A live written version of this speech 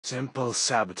Simple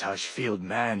Sabotage Field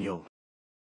Manual.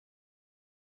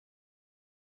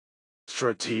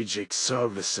 Strategic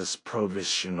Services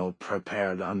Provisional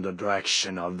prepared under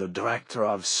direction of the Director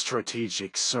of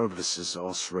Strategic Services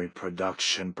Osprey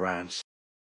Production Branch.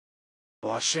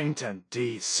 Washington,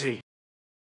 D.C.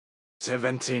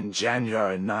 17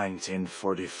 January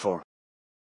 1944.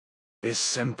 This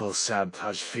Simple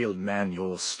Sabotage Field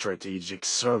Manual Strategic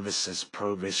Services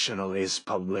Provisional is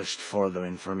published for the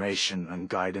information and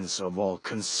guidance of all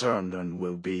concerned and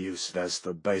will be used as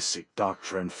the basic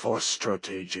doctrine for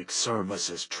strategic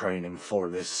services training for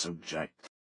this subject.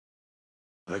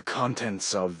 The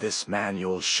contents of this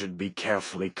manual should be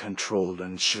carefully controlled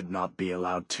and should not be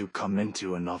allowed to come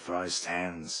into unauthorized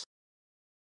hands.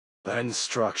 The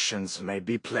instructions may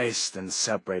be placed in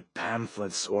separate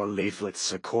pamphlets or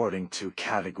leaflets according to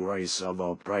categories of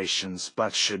operations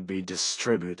but should be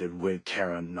distributed with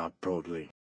care and not broadly.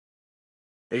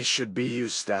 They should be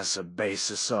used as a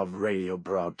basis of radio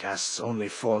broadcasts only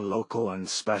for local and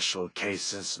special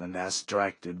cases and as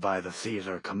directed by the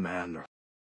theater commander.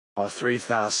 R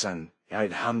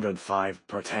 3805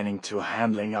 pertaining to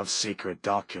handling of secret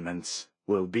documents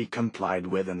will be complied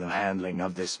with in the handling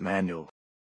of this manual.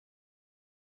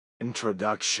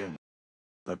 Introduction.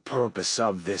 The purpose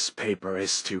of this paper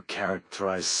is to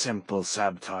characterize simple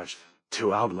sabotage,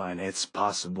 to outline its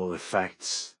possible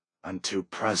effects, and to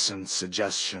present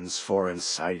suggestions for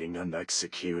inciting and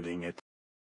executing it.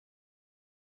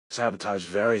 Sabotage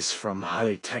varies from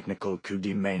highly technical coup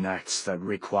de main acts that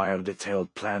require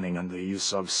detailed planning and the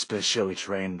use of specially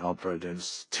trained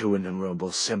operatives to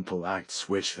innumerable simple acts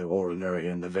which the ordinary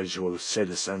individual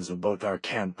citizens of both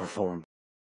can't perform.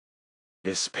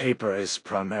 This paper is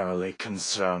primarily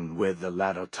concerned with the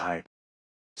latter type.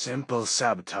 Simple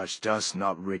sabotage does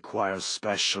not require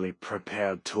specially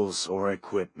prepared tools or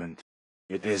equipment.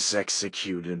 It is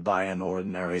executed by an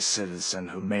ordinary citizen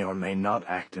who may or may not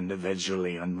act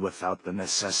individually and without the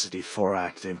necessity for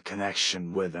active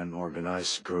connection with an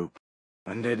organized group.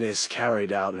 And it is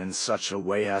carried out in such a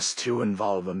way as to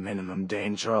involve a minimum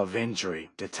danger of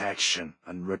injury, detection,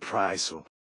 and reprisal.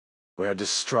 Where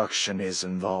destruction is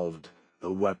involved,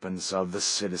 the weapons of the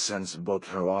citizens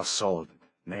both are salt,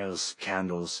 nails,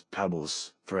 candles,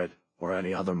 pebbles, thread, or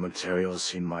any other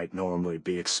materials he might normally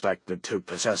be expected to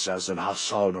possess as an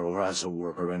householder or as a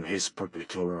worker in his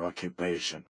particular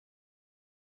occupation.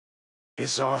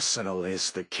 His arsenal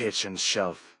is the kitchen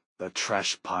shelf, the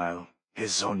trash pile,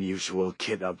 his own usual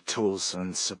kit of tools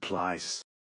and supplies.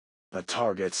 The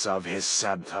targets of his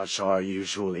sabotage are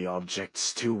usually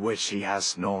objects to which he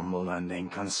has normal and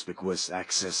inconspicuous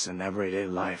access in everyday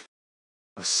life.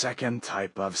 A second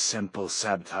type of simple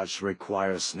sabotage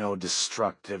requires no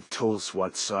destructive tools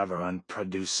whatsoever and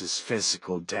produces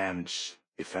physical damage,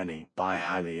 if any, by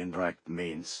highly indirect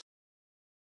means.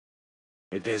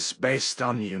 It is based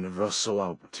on universal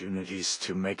opportunities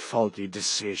to make faulty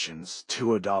decisions,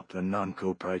 to adopt a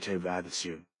non-cooperative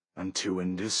attitude, and to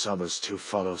induce others to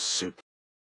follow suit.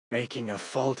 Making a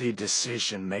faulty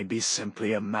decision may be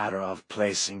simply a matter of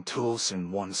placing tools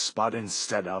in one spot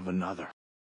instead of another.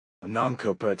 A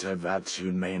non-cooperative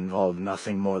attitude may involve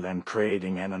nothing more than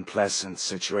creating an unpleasant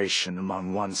situation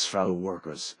among one's fellow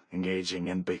workers, engaging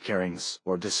in bickerings,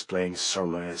 or displaying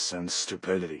surliness and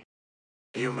stupidity.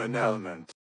 Human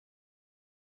element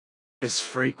is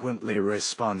frequently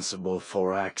responsible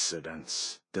for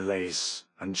accidents, delays,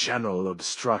 and general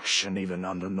obstruction even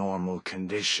under normal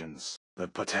conditions. The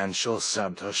potential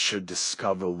saboteur should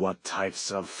discover what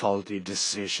types of faulty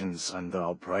decisions and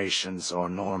operations are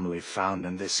normally found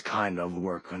in this kind of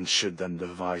work and should then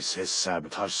devise his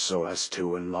sabotage so as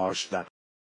to enlarge that.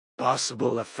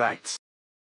 Possible effects.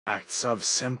 Acts of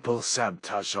simple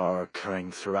sabotage are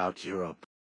occurring throughout Europe.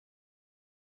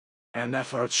 An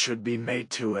effort should be made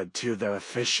to add to their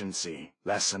efficiency,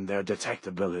 lessen their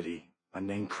detectability, and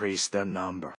increase their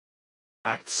number.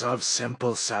 Acts of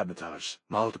simple sabotage,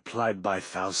 multiplied by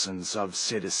thousands of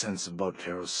citizens'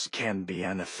 saboteurs, can be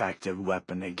an effective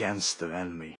weapon against the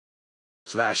enemy.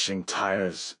 Slashing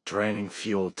tires, draining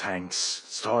fuel tanks,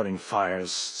 starting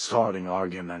fires, starting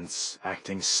arguments,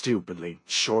 acting stupidly,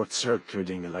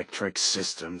 short-circuiting electric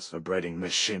systems, abrading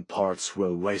machine parts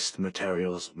will waste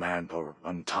materials, manpower,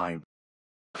 and time.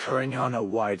 Occurring on a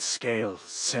wide scale,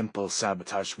 simple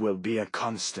sabotage will be a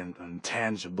constant and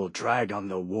tangible drag on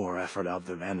the war effort of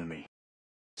the enemy.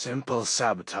 Simple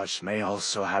sabotage may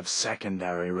also have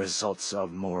secondary results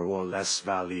of more or less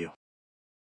value.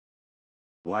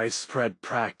 Widespread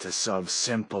practice of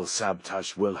simple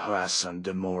sabotage will harass and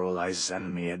demoralize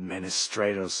enemy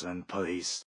administrators and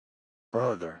police.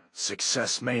 Further,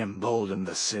 success may embolden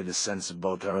the citizen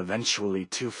saboteur eventually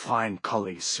to find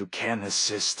colleagues who can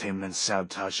assist him in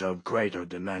sabotage of greater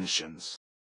dimensions.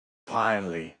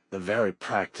 Finally, the very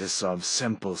practice of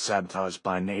simple sabotage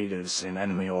by natives in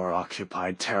enemy or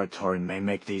occupied territory may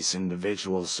make these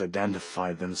individuals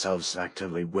identify themselves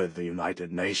actively with the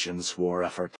United Nations war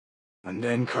effort, and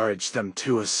encourage them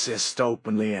to assist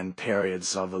openly in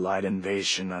periods of Allied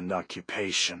invasion and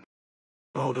occupation.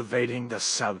 Motivating the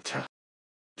saboteur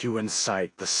to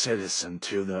incite the citizen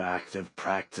to the active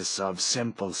practice of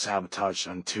simple sabotage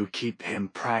and to keep him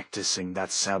practicing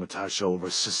that sabotage over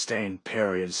sustained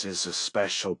periods is a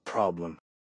special problem.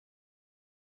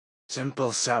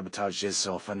 Simple sabotage is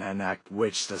often an act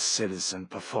which the citizen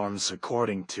performs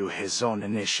according to his own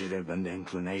initiative and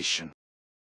inclination.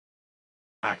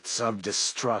 Acts of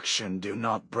destruction do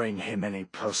not bring him any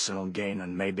personal gain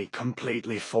and may be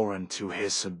completely foreign to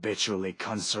his habitually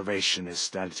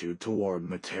conservationist attitude toward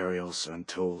materials and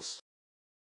tools.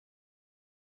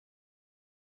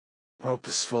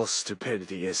 Purposeful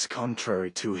stupidity is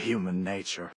contrary to human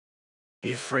nature.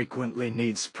 He frequently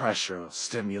needs pressure,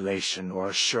 stimulation or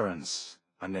assurance,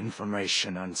 and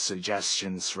information and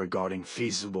suggestions regarding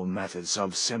feasible methods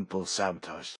of simple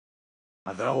sabotage.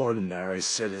 The ordinary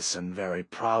citizen very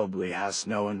probably has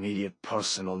no immediate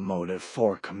personal motive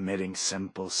for committing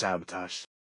simple sabotage.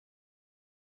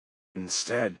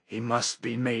 Instead, he must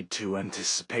be made to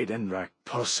anticipate indirect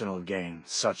personal gain,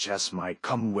 such as might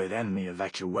come with enemy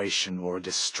evacuation or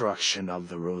destruction of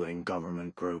the ruling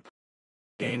government group.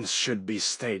 Gains should be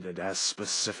stated as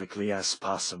specifically as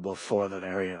possible for that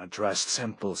area addressed.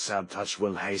 Simple sabotage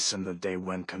will hasten the day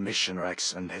when Commissioner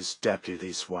X and his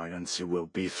deputies Y and Z will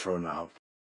be thrown out,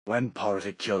 when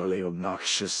particularly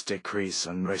obnoxious decrees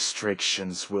and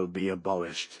restrictions will be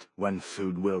abolished, when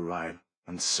food will arrive,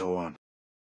 and so on.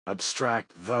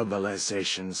 Abstract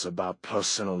verbalizations about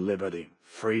personal liberty,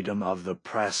 freedom of the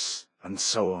press, and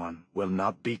so on will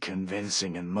not be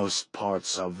convincing in most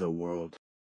parts of the world.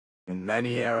 In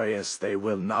many areas they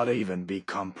will not even be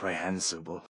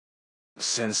comprehensible.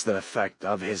 Since the effect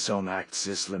of his own acts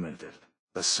is limited,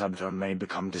 the saboteur may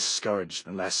become discouraged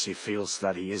unless he feels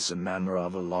that he is a member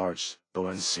of a large, though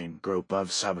unseen group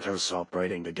of saboteurs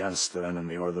operating against the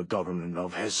enemy or the government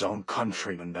of his own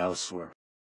country and elsewhere.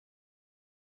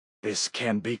 This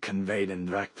can be conveyed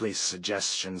indirectly.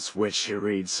 Suggestions which he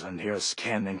reads and hears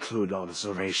can include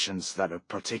observations that a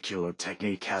particular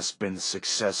technique has been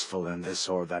successful in this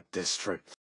or that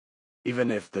district.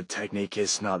 Even if the technique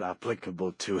is not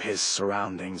applicable to his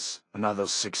surroundings, another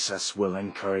success will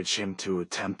encourage him to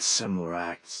attempt similar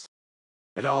acts.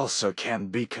 It also can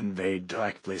be conveyed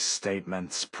directly.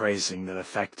 Statements praising the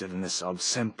effectiveness of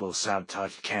simple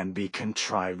sabotage can be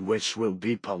contrived, which will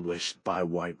be published by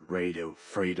white radio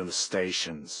freedom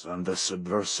stations and the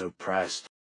subversive press.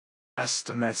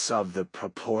 Estimates of the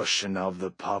proportion of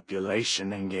the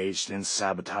population engaged in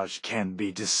sabotage can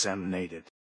be disseminated.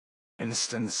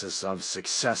 Instances of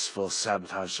successful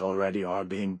sabotage already are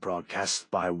being broadcast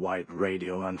by white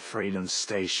radio and freedom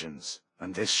stations,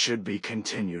 and this should be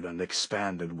continued and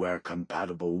expanded where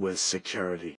compatible with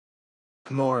security.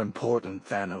 More important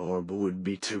than or would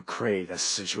be to create a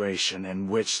situation in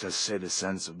which the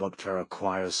citizen saboteur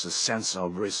acquires a sense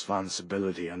of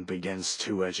responsibility and begins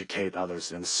to educate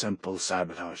others in simple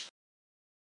sabotage.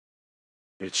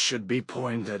 It should be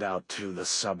pointed out to the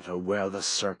saboteur where the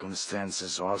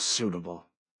circumstances are suitable,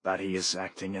 that he is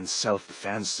acting in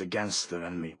self-defense against the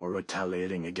enemy or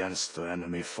retaliating against the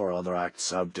enemy for other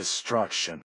acts of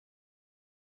destruction.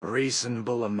 A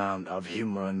reasonable amount of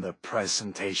humor in the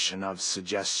presentation of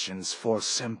suggestions for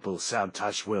simple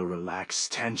sabotage will relax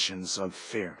tensions of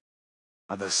fear.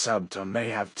 The saboteur may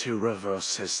have to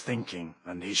reverse his thinking,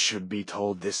 and he should be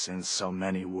told this in so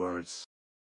many words.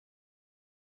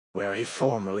 Where he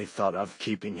formerly thought of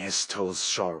keeping his tools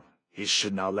sharp, he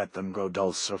should now let them grow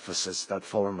dull. Surfaces that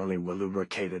formerly were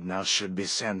lubricated now should be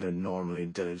sanded. Normally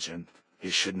diligent, he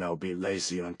should now be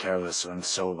lazy and careless, and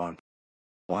so on.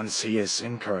 Once he is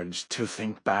encouraged to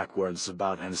think backwards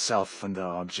about himself and the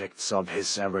objects of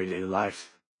his everyday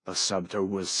life, the saboteur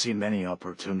will see many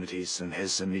opportunities in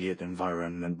his immediate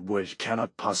environment which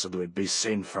cannot possibly be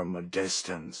seen from a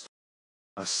distance.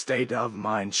 A state of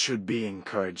mind should be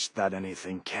encouraged that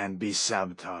anything can be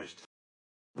sabotaged.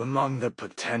 Among the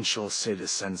potential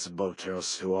citizen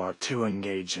saboteurs who are to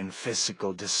engage in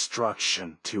physical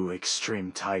destruction, two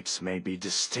extreme types may be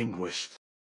distinguished.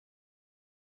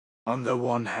 On the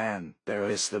one hand, there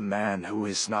is the man who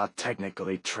is not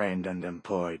technically trained and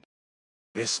employed.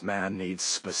 This man needs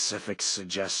specific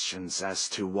suggestions as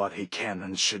to what he can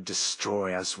and should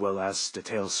destroy, as well as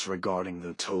details regarding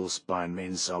the tools by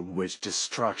means of which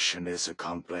destruction is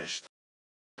accomplished.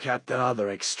 At the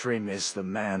other extreme is the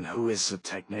man who is a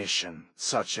technician,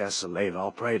 such as a lathe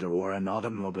operator or an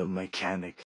automobile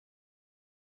mechanic.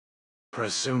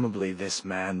 Presumably this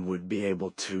man would be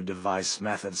able to devise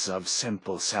methods of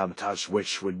simple sabotage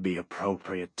which would be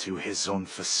appropriate to his own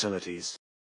facilities.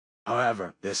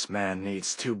 However, this man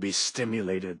needs to be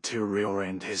stimulated to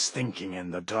reorient his thinking in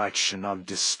the direction of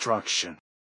destruction.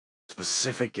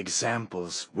 Specific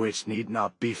examples, which need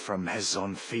not be from his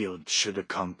own field, should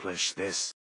accomplish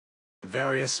this.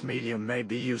 Various media may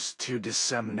be used to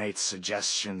disseminate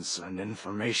suggestions and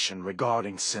information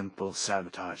regarding simple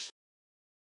sabotage.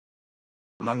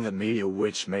 Among the media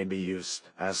which may be used,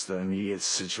 as the immediate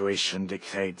situation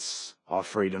dictates, are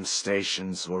freedom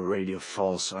stations or radio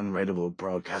false unreadable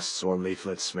broadcasts or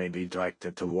leaflets may be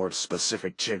directed towards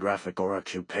specific geographic or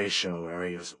occupational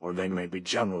areas, or they may be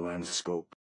general in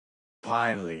scope.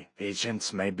 Finally,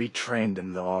 agents may be trained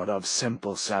in the art of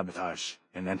simple sabotage,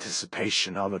 in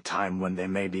anticipation of a time when they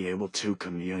may be able to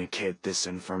communicate this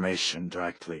information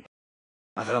directly.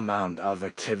 The amount of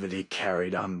activity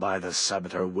carried on by the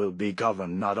saboteur will be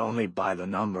governed not only by the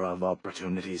number of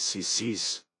opportunities he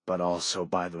sees, but also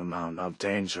by the amount of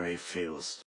danger he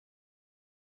feels.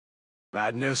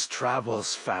 Bad news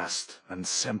travels fast, and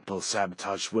simple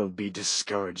sabotage will be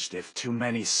discouraged if too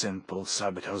many simple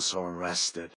saboteurs are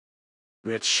arrested.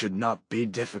 It should not be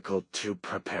difficult to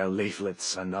prepare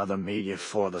leaflets and other media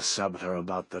for the saboteur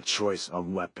about the choice of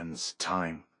weapons,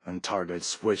 time, and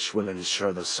targets which will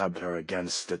ensure the saboteur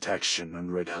against detection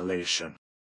and retaliation.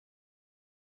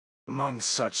 Among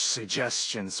such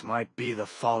suggestions might be the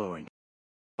following.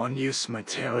 Unused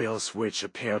materials which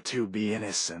appear to be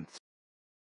innocent.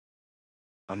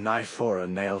 A knife or a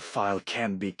nail file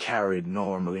can be carried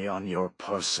normally on your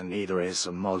person either as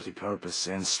a multi-purpose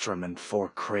instrument for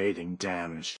creating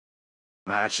damage.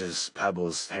 Matches,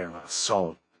 pebbles, hair,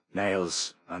 salt,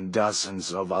 nails, and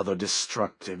dozens of other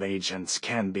destructive agents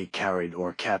can be carried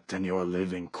or kept in your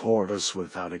living quarters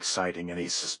without exciting any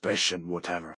suspicion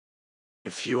whatever.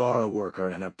 If you are a worker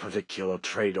in a particular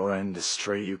trade or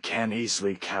industry, you can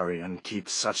easily carry and keep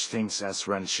such things as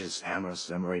wrenches, hammers,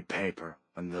 emery paper,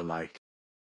 and the like.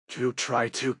 To try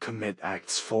to commit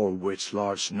acts for which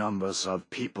large numbers of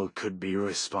people could be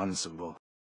responsible.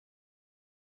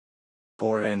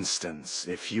 For instance,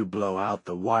 if you blow out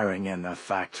the wiring in a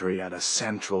factory at a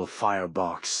central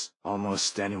firebox,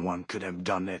 almost anyone could have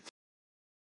done it.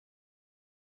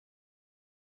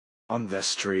 On the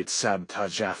street,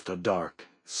 sabotage after dark,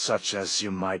 such as you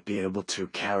might be able to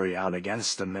carry out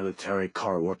against a military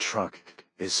car or truck,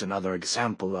 is another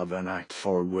example of an act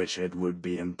for which it would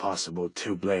be impossible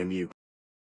to blame you.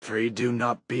 3. Do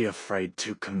not be afraid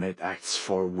to commit acts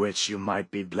for which you might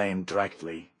be blamed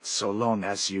directly, so long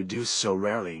as you do so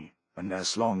rarely, and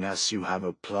as long as you have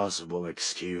a plausible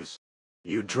excuse.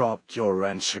 You dropped your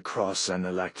wrench across an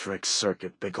electric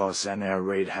circuit because an air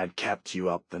raid had kept you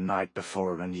up the night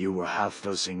before and you were half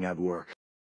dozing at work.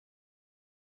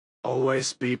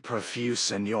 Always be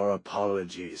profuse in your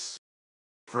apologies.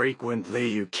 Frequently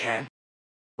you can,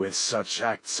 with such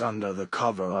acts under the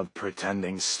cover of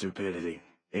pretending stupidity,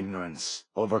 ignorance,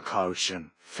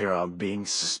 overcaution, fear of being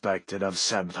suspected of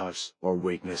sabotage, or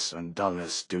weakness and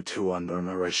dullness due to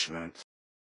undernourishment.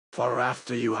 For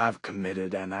after you have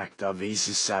committed an act of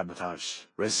easy sabotage,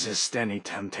 resist any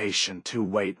temptation to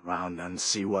wait round and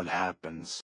see what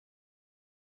happens.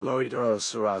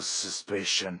 Loiterers arouse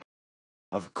suspicion.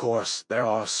 Of course, there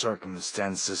are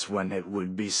circumstances when it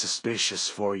would be suspicious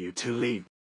for you to leave.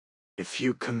 If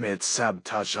you commit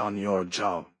sabotage on your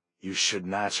job, you should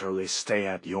naturally stay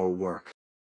at your work.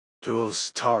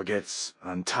 Tools, targets,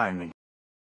 and timing.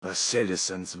 The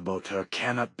citizen's saboteur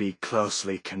cannot be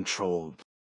closely controlled.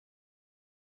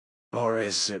 Nor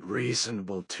is it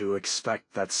reasonable to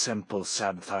expect that simple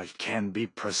sabotage can be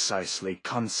precisely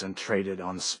concentrated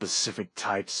on specific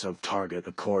types of target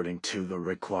according to the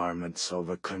requirements of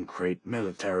a concrete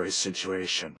military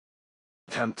situation.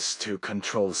 Attempts to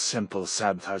control simple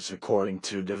sabotage according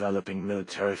to developing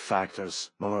military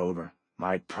factors, moreover,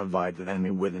 might provide the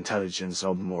enemy with intelligence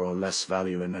of more or less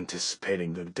value in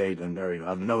anticipating the date and area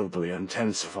of notably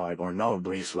intensified or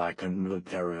notably slackened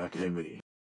military activity.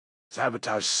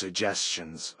 Sabotage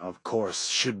suggestions, of course,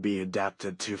 should be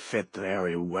adapted to fit the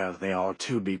area where they are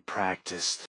to be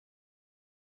practiced.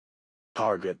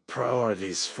 Target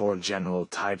priorities for general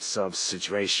types of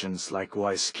situations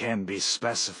likewise can be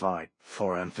specified,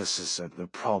 for emphasis at the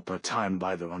proper time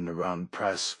by the underground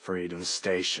press, freedom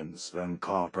stations, and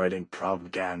cooperating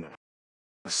propaganda.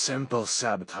 A simple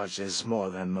sabotage is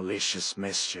more than malicious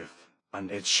mischief,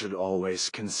 and it should always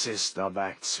consist of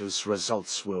acts whose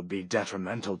results will be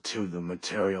detrimental to the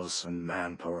materials and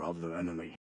manpower of the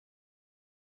enemy.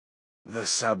 The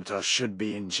saboteur should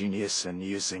be ingenious in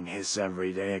using his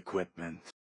everyday equipment.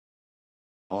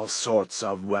 All sorts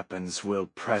of weapons will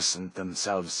present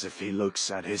themselves if he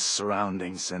looks at his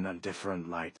surroundings in a different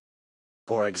light.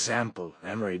 For example,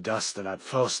 emery dust that at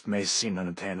first may seem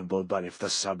unattainable, but if the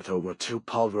saboteur were to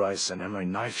pulverize an emery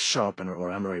knife sharpener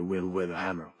or emery wheel with a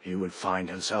hammer, he would find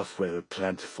himself with a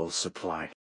plentiful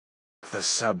supply. The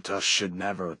saboteur should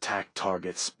never attack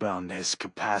targets beyond his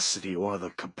capacity or the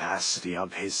capacity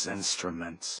of his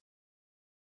instruments.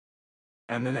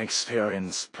 An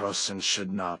inexperienced person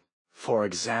should not, for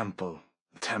example,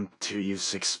 attempt to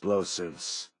use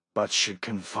explosives, but should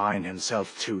confine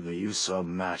himself to the use of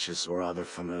matches or other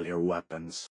familiar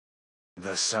weapons.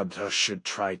 The saboteur should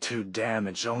try to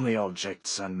damage only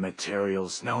objects and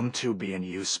materials known to be in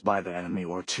use by the enemy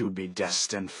or to be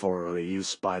destined for early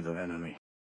use by the enemy.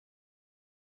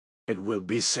 It will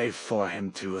be safe for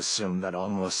him to assume that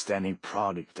almost any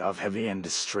product of heavy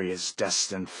industry is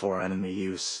destined for enemy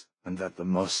use, and that the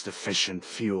most efficient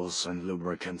fuels and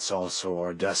lubricants also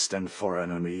are destined for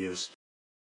enemy use.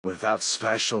 Without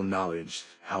special knowledge,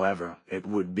 however, it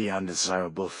would be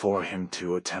undesirable for him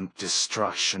to attempt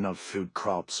destruction of food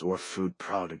crops or food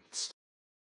products.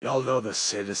 Although the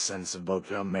citizens of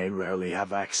Sabotage may rarely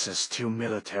have access to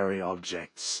military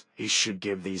objects, he should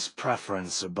give these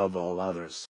preference above all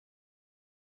others.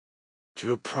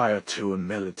 Prior to a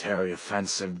military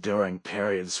offensive, during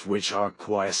periods which are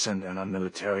quiescent in a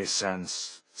military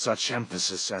sense, such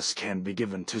emphasis as can be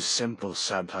given to simple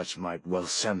sabotage might well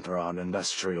center on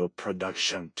industrial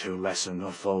production to lessen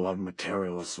the flow of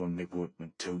materials and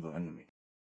equipment to the enemy.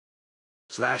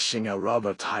 Slashing a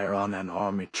rubber tire on an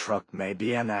army truck may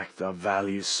be an act of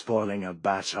value. Spoiling a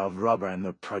batch of rubber in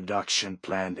the production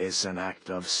plant is an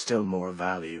act of still more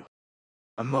value.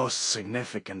 A most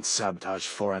significant sabotage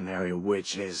for an area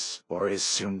which is, or is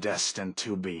soon destined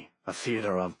to be, a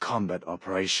theater of combat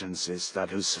operations is that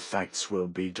whose effects will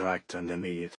be direct and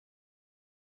immediate.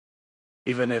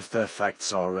 Even if the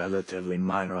effects are relatively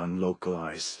minor and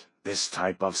localized, this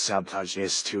type of sabotage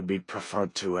is to be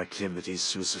preferred to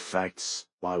activities whose effects,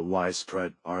 while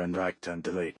widespread, are indirect and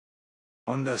delayed.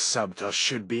 The saboteur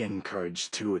should be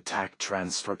encouraged to attack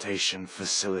transportation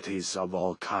facilities of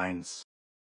all kinds.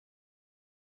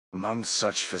 Among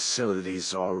such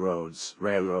facilities are roads,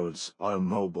 railroads,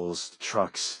 automobiles,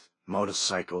 trucks,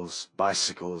 motorcycles,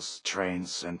 bicycles,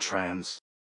 trains, and trams.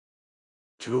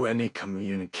 To any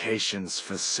communications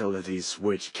facilities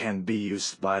which can be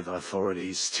used by the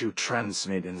authorities to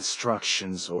transmit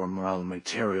instructions or moral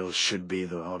material should be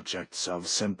the objects of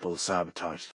simple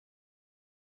sabotage.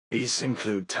 These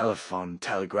include telephone,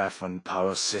 telegraph and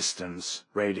power systems,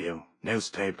 radio,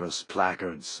 newspapers,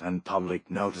 placards, and public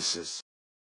notices.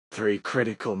 3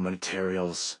 critical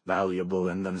materials, valuable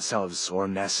in themselves or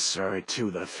necessary to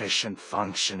the efficient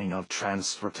functioning of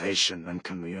transportation and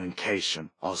communication,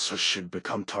 also should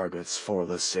become targets for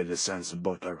the citizens of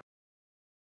Sabotage.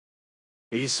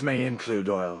 These may include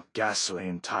oil,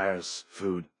 gasoline, tires,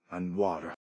 food, and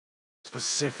water.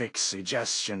 Specific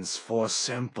suggestions for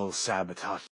simple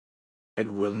sabotage.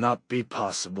 It will not be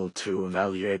possible to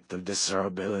evaluate the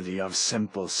desirability of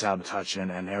simple sabotage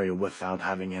in an area without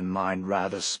having in mind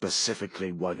rather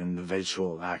specifically what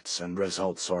individual acts and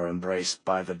results are embraced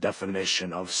by the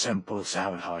definition of simple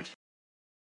sabotage.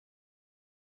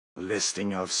 A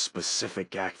listing of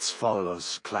specific acts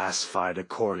follows, classified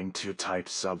according to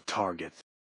types of target.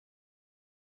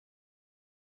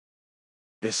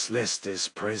 This list is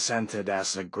presented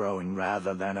as a growing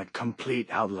rather than a complete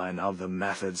outline of the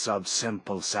methods of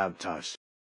simple sabotage.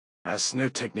 As new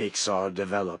techniques are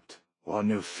developed, or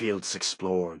new fields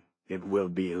explored, it will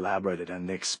be elaborated and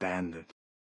expanded.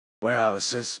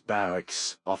 Warehouses,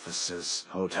 barracks, offices,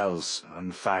 hotels,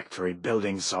 and factory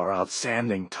buildings are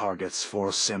outstanding targets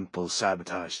for simple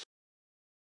sabotage.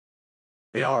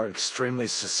 They are extremely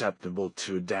susceptible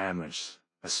to damage.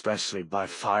 Especially by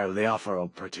fire. They offer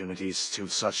opportunities to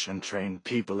such untrained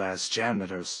people as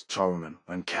janitors, showermen,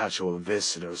 and casual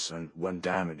visitors, and when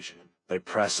damaged, they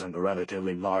present a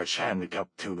relatively large handicap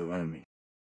to the enemy.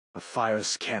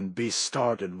 Fires can be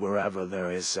started wherever there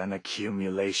is an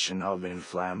accumulation of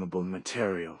inflammable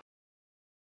material.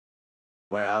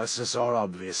 Warehouses are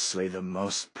obviously the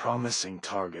most promising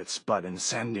targets, but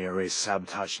incendiary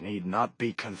sabotage need not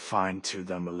be confined to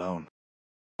them alone.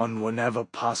 Whenever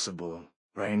possible,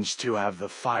 arrange to have the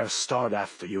fire start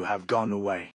after you have gone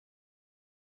away.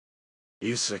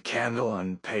 Use a candle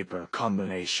and paper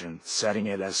combination, setting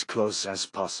it as close as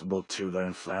possible to the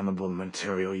inflammable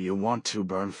material you want to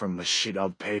burn from a sheet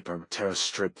of paper. Tear a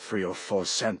strip 3 or 4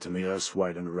 centimeters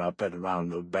wide and wrap it around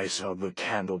the base of the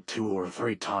candle 2 or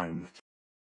 3 times.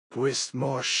 Twist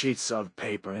more sheets of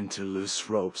paper into loose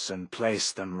ropes and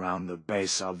place them around the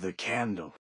base of the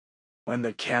candle. When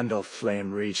the candle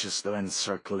flame reaches the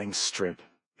encircling strip,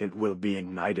 it will be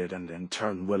ignited and in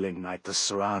turn will ignite the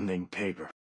surrounding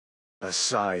paper. The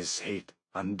size, heat,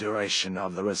 and duration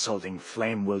of the resulting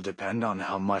flame will depend on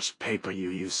how much paper you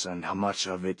use and how much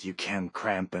of it you can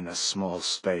cram in a small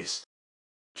space.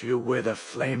 With a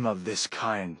flame of this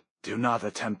kind, do not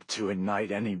attempt to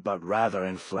ignite any but rather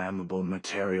inflammable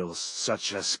materials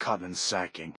such as cotton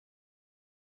sacking.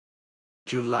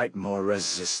 To light more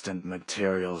resistant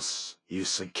materials,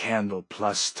 use a candle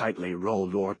plus tightly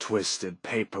rolled or twisted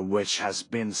paper which has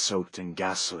been soaked in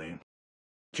gasoline.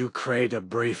 To create a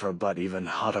briefer but even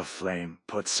hotter flame,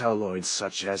 put celluloid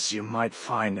such as you might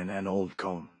find in an old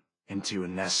comb into a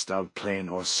nest of plain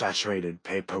or saturated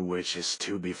paper which is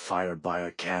to be fired by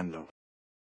a candle.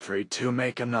 3. To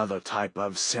make another type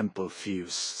of simple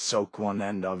fuse, soak one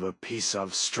end of a piece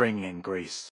of string in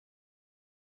grease.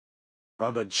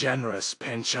 Rub a generous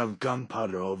pinch of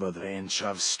gunpowder over the inch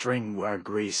of string where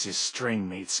greasy string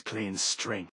meets clean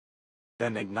string.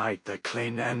 Then ignite the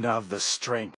clean end of the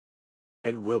string.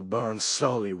 It will burn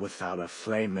slowly without a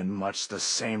flame in much the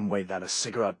same way that a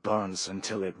cigarette burns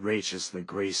until it reaches the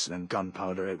grease and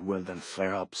gunpowder. It will then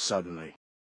flare up suddenly.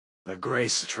 The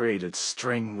grease-treated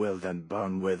string will then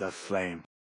burn with a flame.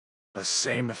 The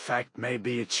same effect may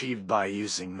be achieved by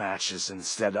using matches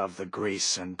instead of the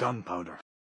grease and gunpowder.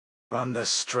 Run the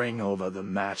string over the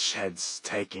match heads,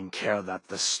 taking care that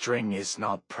the string is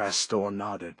not pressed or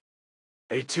knotted.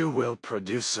 It too will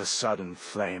produce a sudden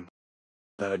flame.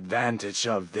 The advantage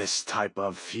of this type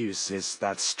of fuse is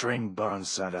that string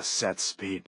burns at a set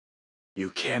speed.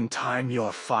 You can time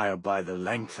your fire by the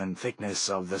length and thickness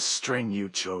of the string you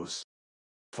chose.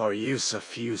 For use a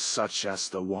fuse such as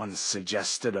the ones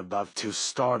suggested above to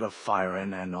start a fire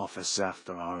in an office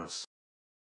after hours.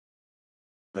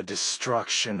 The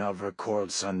destruction of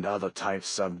records and other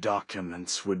types of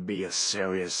documents would be a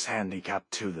serious handicap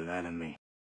to the enemy.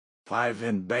 5.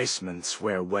 In basements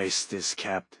where waste is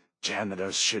kept,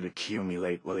 janitors should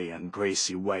accumulate oily and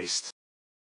greasy waste.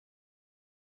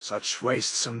 Such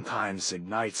waste sometimes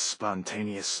ignites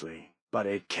spontaneously, but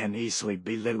it can easily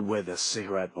be lit with a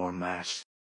cigarette or match.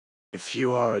 If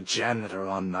you are a janitor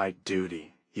on night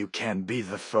duty, you can be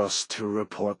the first to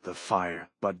report the fire,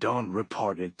 but don't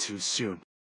report it too soon.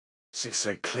 6.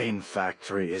 A clean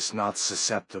factory is not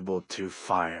susceptible to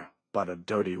fire, but a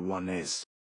dirty one is.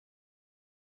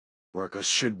 Workers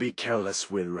should be careless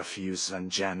with refuse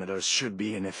and janitors should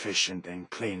be inefficient in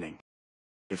cleaning.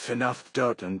 If enough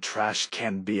dirt and trash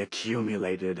can be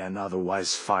accumulated, an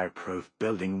otherwise fireproof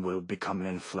building will become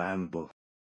inflammable.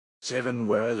 7.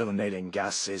 Where illuminating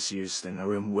gas is used in a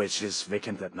room which is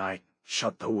vacant at night,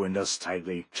 shut the windows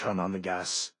tightly, turn on the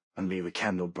gas, and leave a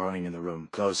candle burning in the room,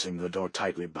 closing the door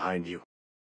tightly behind you.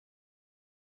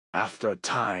 After a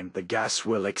time, the gas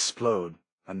will explode,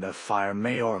 and the fire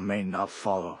may or may not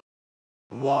follow.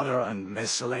 Water and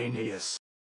miscellaneous.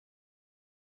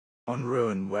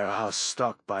 Unruin warehouse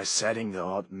stock by setting the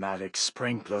automatic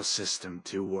sprinkler system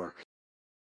to work.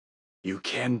 You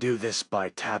can do this by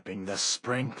tapping the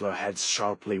sprinkler heads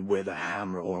sharply with a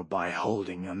hammer or by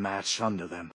holding a match under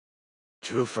them.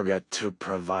 2. Forget to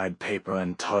provide paper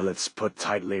in toilets. Put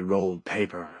tightly rolled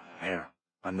paper, hair,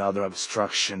 and other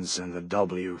obstructions in the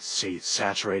WC.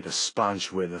 Saturate a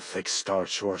sponge with a thick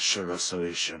starch or sugar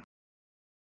solution.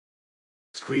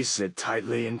 Squeeze it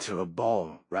tightly into a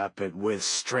ball, wrap it with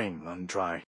string and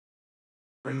dry.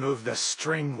 Remove the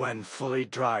string when fully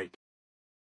dried.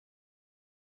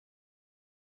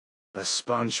 The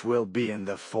sponge will be in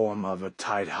the form of a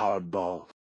tight hard ball.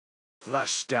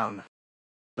 Flush down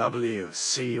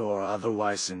WC or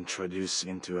otherwise introduce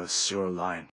into a sewer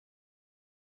line.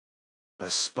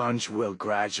 The sponge will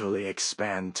gradually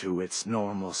expand to its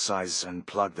normal size and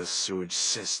plug the sewage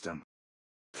system.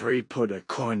 3. Put a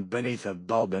coin beneath a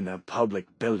bulb in a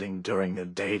public building during the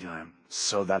daytime,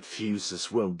 so that fuses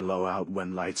will blow out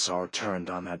when lights are turned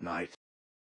on at night.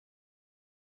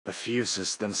 The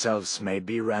fuses themselves may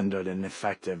be rendered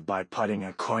ineffective by putting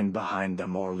a coin behind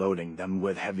them or loading them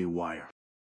with heavy wire.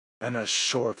 And a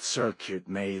short circuit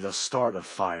may either start a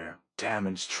fire,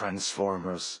 damage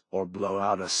transformers, or blow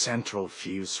out a central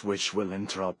fuse which will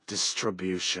interrupt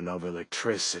distribution of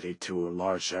electricity to a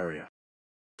large area.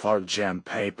 For jam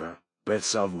paper,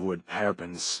 bits of wood,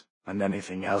 hairpins, and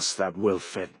anything else that will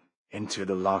fit, into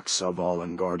the locks of all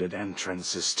unguarded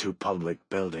entrances to public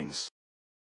buildings.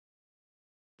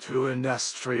 To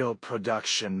industrial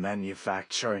production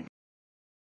manufacturing.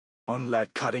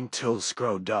 Unlet cutting tools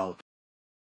grow dull.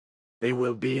 They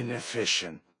will be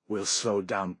inefficient, will slow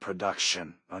down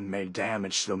production, and may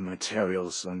damage the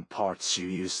materials and parts you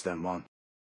use them on.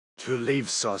 To leave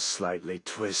saws slightly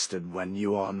twisted when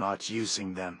you are not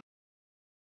using them.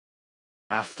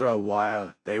 After a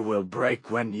while, they will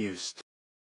break when used.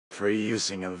 3.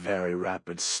 Using a very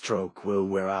rapid stroke will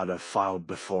wear out a file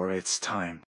before its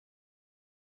time.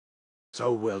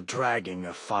 So will dragging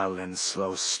a file in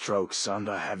slow strokes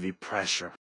under heavy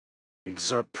pressure.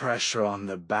 Exert pressure on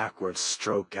the backward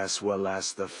stroke as well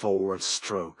as the forward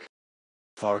stroke.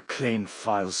 For clean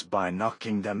files by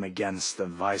knocking them against the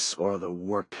vise or the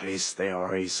workpiece, they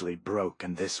are easily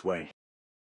broken this way.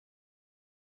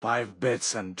 5.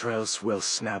 Bits and drills will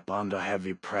snap under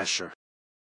heavy pressure.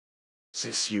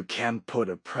 6. You can put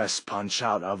a press punch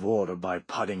out of order by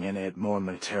putting in it more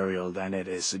material than it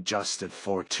is adjusted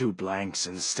for 2 blanks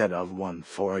instead of 1,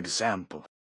 for example.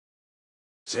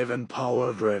 7.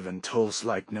 Power-driven tools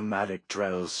like pneumatic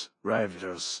drills,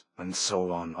 riveters, and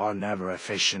so on are never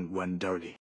efficient when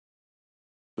dirty.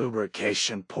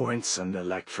 Lubrication points and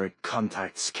electric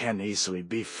contacts can easily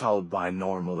be fouled by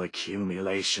normal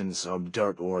accumulations of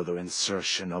dirt or the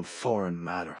insertion of foreign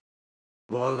matter.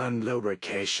 Oil and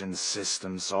lubrication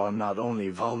systems are not only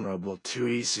vulnerable to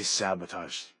easy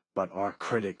sabotage, but are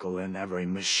critical in every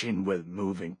machine with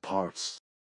moving parts.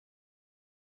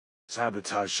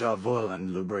 Sabotage of oil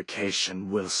and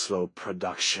lubrication will slow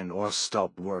production or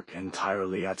stop work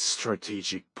entirely at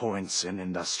strategic points in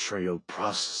industrial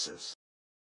processes.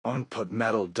 Unput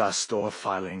metal dust or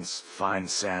filings, fine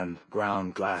sand,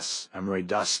 ground glass, emery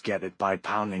dust. Get it by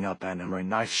pounding up an emery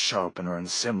knife sharpener and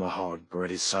similar hard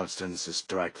gritty substances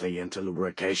directly into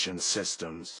lubrication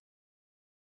systems.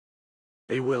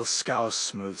 They will scour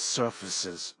smooth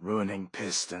surfaces, ruining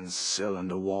pistons,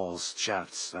 cylinder walls,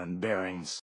 shafts, and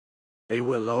bearings. They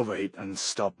will overheat and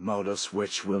stop motors,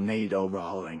 which will need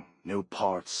overhauling, new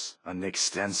parts, and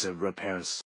extensive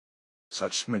repairs.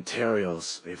 Such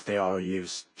materials, if they are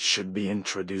used, should be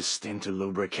introduced into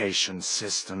lubrication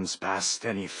systems past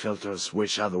any filters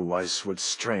which otherwise would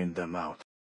strain them out.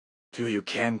 2. You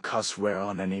can cause wear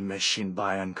on any machine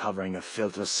by uncovering a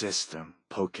filter system,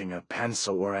 poking a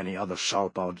pencil or any other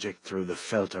sharp object through the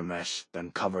filter mesh,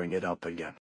 then covering it up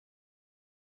again.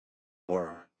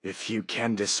 Or, if you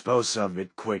can dispose of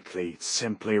it quickly,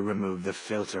 simply remove the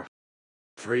filter.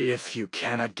 3. If you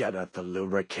cannot get at the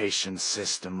lubrication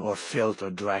system or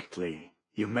filter directly,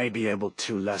 you may be able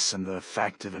to lessen the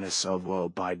effectiveness of oil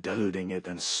by diluting it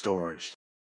in storage.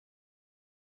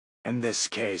 In this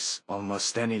case,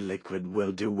 almost any liquid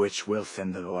will do, which will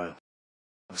thin the oil.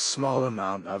 A small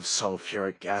amount of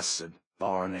sulfuric acid,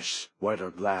 varnish,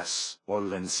 weather glass, or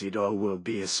linseed oil will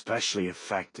be especially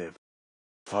effective.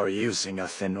 For using a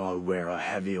thin oil where a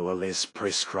heavy oil is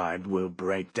prescribed will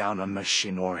break down a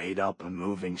machine or heat up a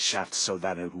moving shaft so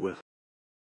that it will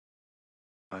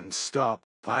unstop.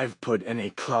 5. Put any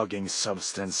clogging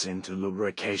substance into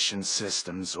lubrication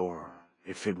systems or,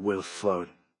 if it will float,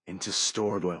 into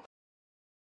stored oil.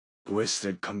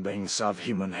 Twisted combings of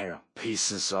human hair,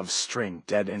 pieces of string,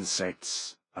 dead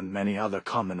insects, and many other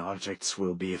common objects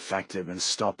will be effective in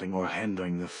stopping or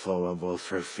hindering the flow of oil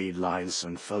through feed lines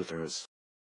and filters.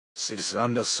 6.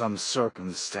 Under some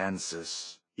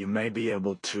circumstances, you may be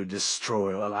able to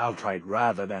destroy oil outright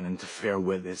rather than interfere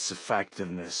with its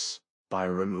effectiveness, by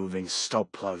removing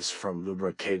stop plugs from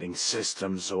lubricating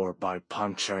systems or by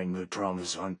puncturing the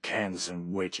drums on cans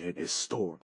in which it is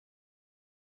stored.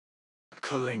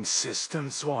 Cooling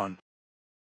systems. 1.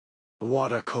 A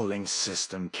water cooling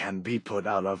system can be put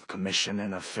out of commission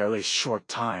in a fairly short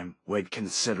time, with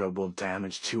considerable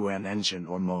damage to an engine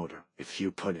or motor, if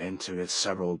you put into it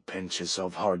several pinches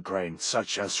of hard grain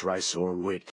such as rice or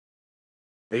wheat.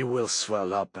 They will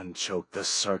swell up and choke the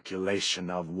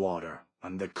circulation of water,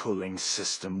 and the cooling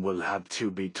system will have to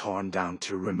be torn down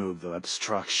to remove the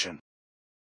obstruction.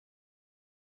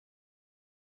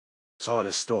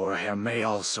 Sawdust or hair may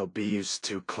also be used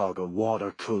to clog a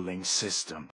water cooling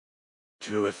system.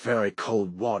 2. If very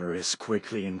cold water is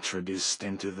quickly introduced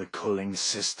into the cooling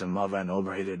system of an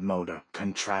overheated motor,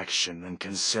 contraction and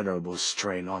considerable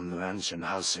strain on the engine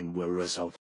housing will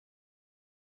result.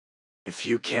 If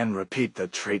you can repeat the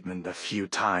treatment a few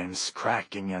times,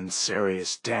 cracking and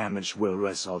serious damage will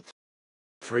result.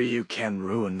 3. You can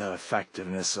ruin the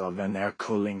effectiveness of an air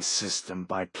cooling system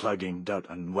by plugging dirt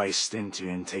and waste into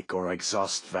intake or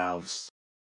exhaust valves.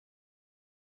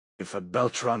 If a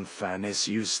belt-run fan is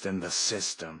used in the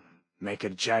system, make a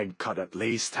jagged cut at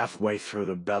least halfway through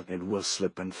the belt. It will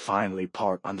slip and finally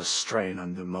part under strain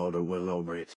and the motor will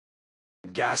overheat.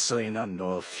 Gasoline and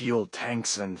oil fuel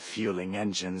tanks and fueling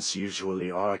engines usually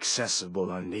are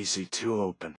accessible and easy to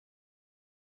open.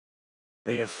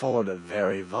 They afford a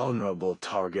very vulnerable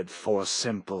target for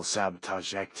simple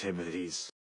sabotage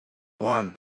activities.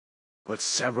 1. Put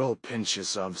several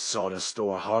pinches of sawdust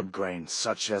or hard grains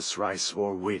such as rice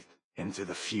or wheat into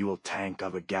the fuel tank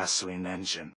of a gasoline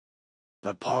engine.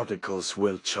 The particles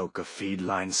will choke a feed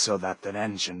line so that the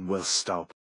engine will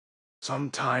stop.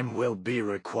 Some time will be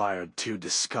required to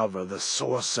discover the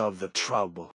source of the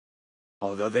trouble.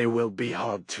 Although they will be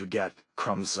hard to get,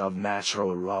 crumbs of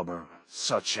natural rubber,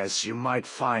 such as you might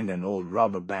find in old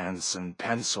rubber bands and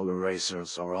pencil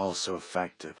erasers, are also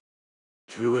effective.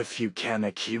 2. If you can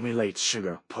accumulate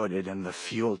sugar, put it in the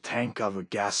fuel tank of a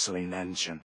gasoline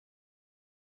engine.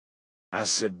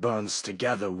 As it burns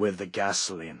together with the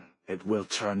gasoline, it will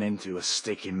turn into a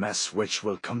sticky mess which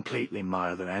will completely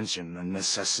mar the engine and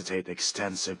necessitate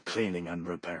extensive cleaning and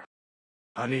repair.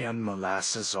 Honey and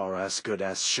molasses are as good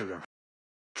as sugar.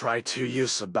 Try to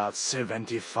use about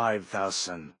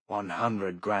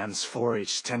 75,100 grams for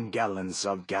each 10 gallons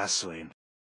of gasoline.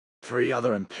 3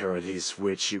 other impurities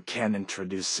which you can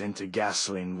introduce into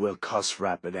gasoline will cause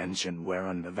rapid engine wear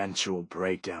and eventual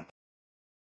breakdown.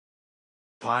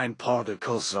 Fine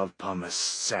particles of pumice,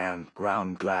 sand,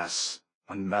 ground glass,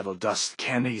 and metal dust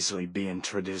can easily be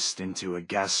introduced into a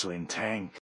gasoline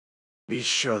tank. Be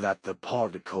sure that the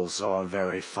particles are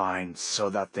very fine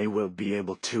so that they will be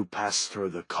able to pass through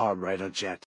the carburetor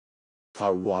jet.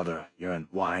 For water, urine,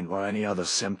 wine, or any other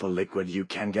simple liquid you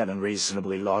can get in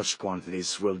reasonably large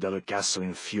quantities will dilute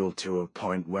gasoline fuel to a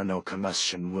point where no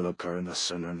combustion will occur and the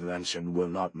cylinder and the engine will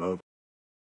not move.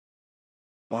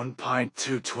 1 pint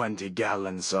to 20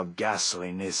 gallons of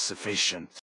gasoline is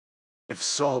sufficient. If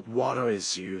salt water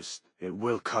is used, it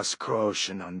will cause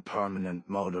corrosion and permanent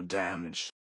motor damage.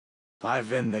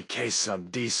 5. In the case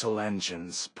of diesel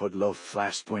engines, put low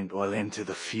flashpoint oil into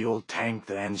the fuel tank.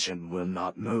 The engine will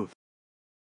not move.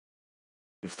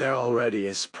 If there already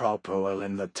is proper oil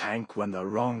in the tank when the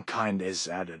wrong kind is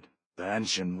added, the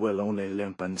engine will only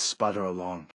limp and sputter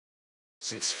along.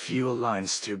 6. Fuel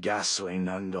lines to gasoline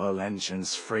and oil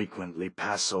engines frequently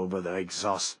pass over the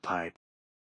exhaust pipe.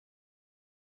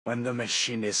 When the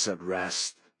machine is at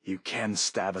rest, you can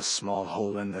stab a small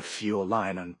hole in the fuel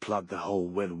line and plug the hole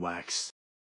with wax.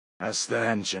 As the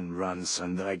engine runs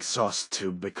and the exhaust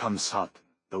tube becomes hot,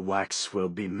 the wax will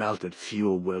be melted,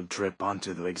 fuel will drip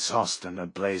onto the exhaust and a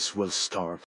blaze will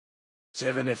start.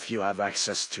 7. If you have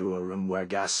access to a room where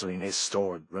gasoline is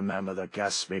stored, remember that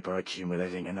gas vapor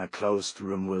accumulating in a closed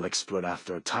room will explode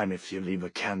after a time if you leave a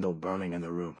candle burning in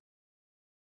the room.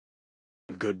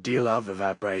 A good deal of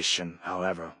evaporation,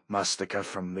 however, must occur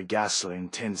from the gasoline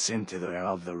tins into the air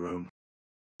of the room.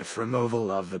 If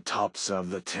removal of the tops of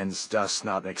the tins does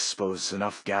not expose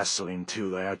enough gasoline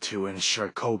to the air to ensure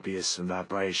copious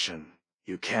evaporation,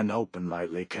 you can open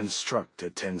lightly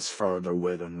constructed tins further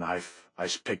with a knife,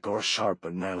 ice pick or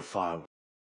sharpened nail file.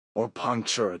 Or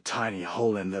puncture a tiny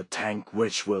hole in the tank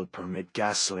which will permit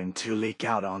gasoline to leak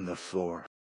out on the floor.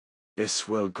 This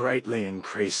will greatly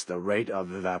increase the rate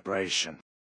of evaporation.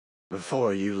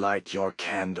 Before you light your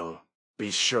candle,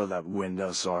 be sure that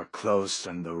windows are closed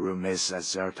and the room is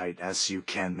as airtight as you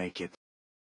can make it.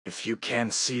 If you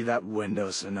can see that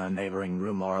windows in a neighboring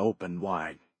room are open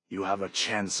wide, you have a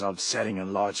chance of setting a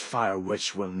large fire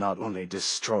which will not only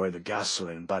destroy the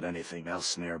gasoline but anything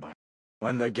else nearby.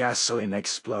 When the gasoline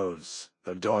explodes,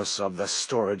 the doors of the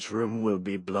storage room will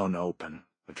be blown open.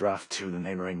 A draft to the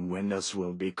neighboring windows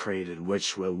will be created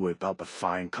which will whip up a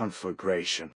fine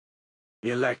conflagration.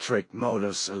 Electric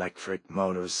motors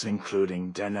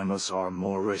including dynamos are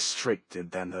more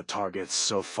restricted than the targets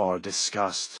so far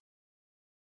discussed.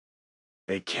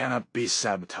 They cannot be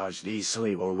sabotaged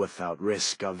easily or without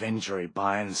risk of injury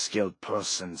by unskilled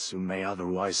persons who may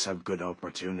otherwise have good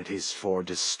opportunities for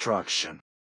destruction.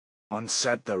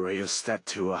 Set the rheostat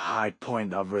to a high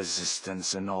point of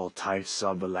resistance in all types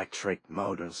of electric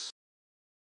motors.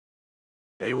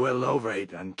 They will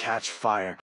overheat and catch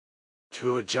fire.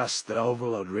 To adjust the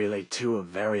overload relay to a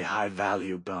very high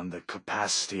value beyond the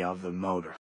capacity of the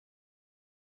motor.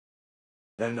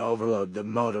 Then overload the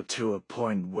motor to a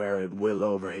point where it will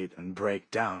overheat and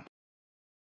break down.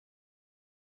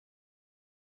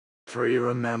 3.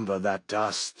 Remember that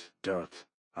dust, dirt,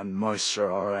 and moisture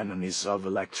are enemies of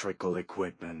electrical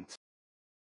equipment.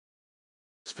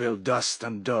 Spill dust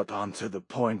and dirt onto the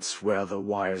points where the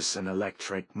wires in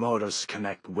electric motors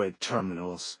connect with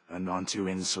terminals and onto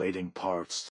insulating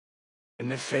parts.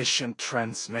 Inefficient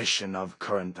transmission of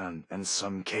current and, in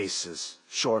some cases,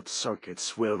 short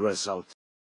circuits will result.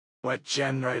 Wet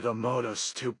generator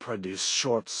motors to produce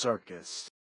short circuits.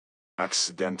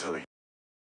 Accidentally.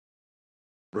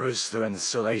 Bruise the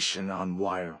insulation on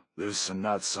wire, loosen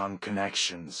nuts on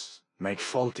connections, make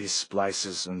faulty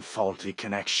splices and faulty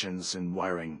connections in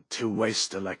wiring to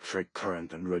waste electric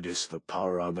current and reduce the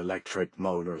power of electric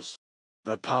motors.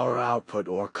 The power output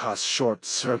or cause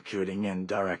short-circuiting in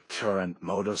direct current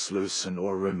motors. Loosen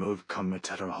or remove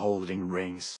commutator holding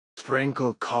rings.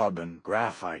 Sprinkle carbon,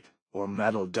 graphite, or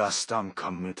metal dust on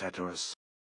commutators.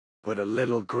 Put a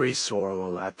little grease or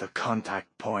oil at the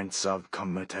contact points of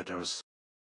commutators.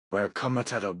 Where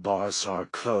commutator bars are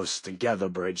close together,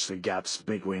 bridge the gaps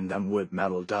between them with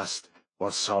metal dust,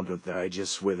 or solder the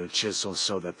edges with a chisel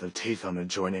so that the teeth on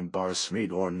adjoining bars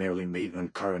meet or nearly meet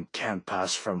and current can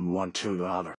pass from one to the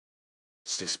other.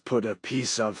 6. Put a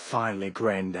piece of finely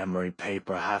grained emery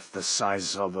paper half the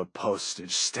size of a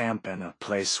postage stamp in a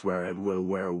place where it will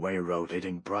wear away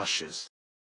rotating brushes.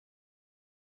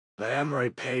 The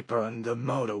emery paper and the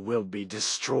motor will be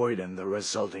destroyed in the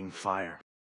resulting fire.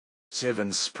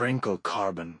 7. Sprinkle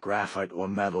carbon, graphite or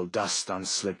metal dust on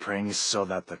slip rings so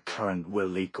that the current will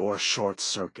leak or short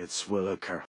circuits will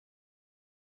occur.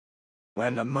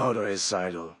 When the motor is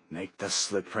idle, make the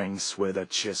slip rings with a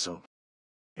chisel.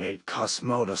 8. Cause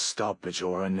motor stoppage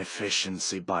or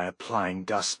inefficiency by applying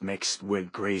dust mixed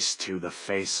with grease to the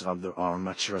face of the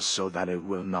armature so that it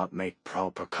will not make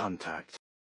proper contact.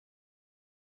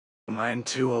 9.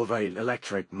 208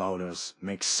 electric motors,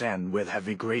 mix sand with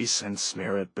heavy grease and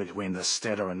smear it between the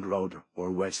stator and rotor,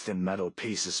 or wedge thin metal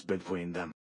pieces between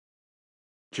them.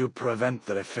 To prevent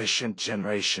the efficient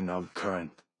generation of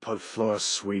current, put floor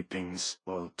sweepings,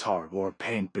 oil, tar, or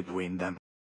paint between them.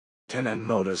 10. In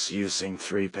motors using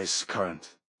 3-phase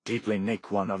current, deeply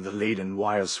nick one of the lead-in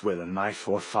wires with a knife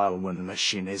or file when the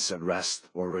machine is at rest,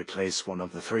 or replace one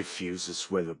of the 3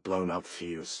 fuses with a blown-up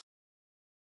fuse.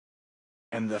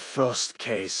 In the first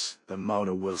case, the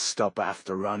motor will stop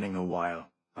after running a while,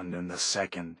 and in the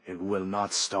second, it will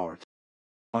not start.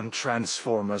 On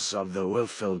transformers of the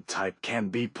oil-filled type can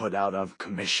be put out of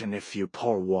commission if you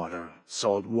pour water,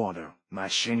 salt water,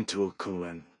 machine tool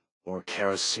coolant, or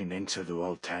kerosene into the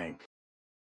oil tank.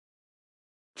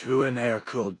 2. In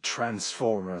air-cooled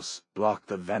transformers, block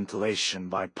the ventilation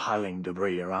by piling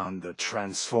debris around the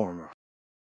transformer.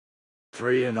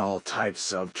 3. In all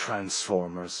types of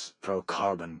transformers, throw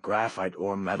carbon, graphite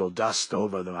or metal dust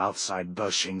over the outside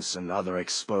bushings and other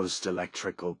exposed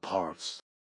electrical parts.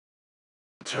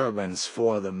 Turbines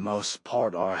for the most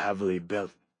part are heavily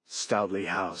built, stoutly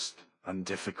housed, and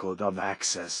difficult of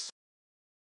access.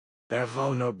 Their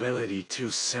vulnerability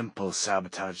to simple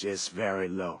sabotage is very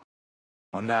low.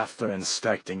 And after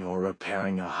inspecting or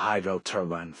repairing a hydro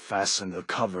turbine, fasten the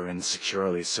cover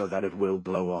insecurely so that it will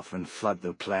blow off and flood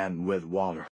the plant with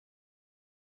water.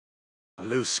 A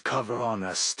loose cover on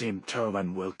a steam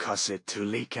turbine will cause it to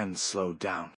leak and slow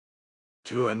down.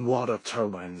 2. In water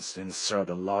turbines, insert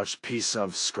a large piece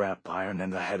of scrap iron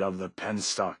in the head of the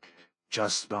penstock,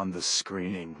 just on the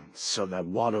screening, so that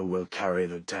water will carry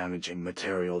the damaging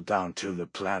material down to the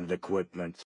plant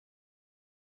equipment.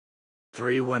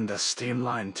 3. When the steam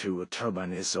line to a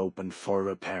turbine is opened for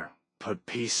repair, put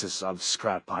pieces of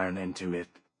scrap iron into it,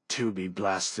 to be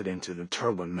blasted into the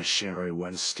turbine machinery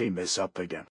when steam is up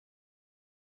again.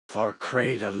 4.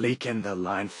 Create a leak in the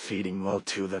line feeding oil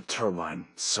to the turbine,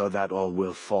 so that oil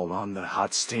will fall on the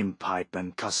hot steam pipe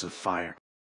and cause a fire.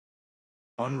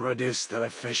 Reduce the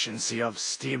efficiency of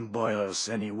steam boilers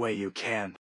any way you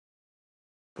can.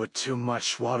 Put too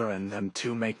much water in them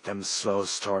to make them slow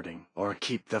starting, or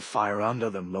keep the fire under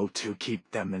them low to keep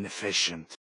them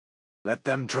inefficient. Let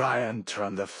them dry and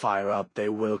turn the fire up, they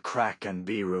will crack and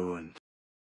be ruined.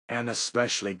 An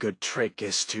especially good trick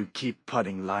is to keep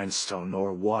putting limestone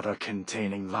or water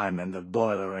containing lime in the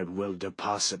boiler. It will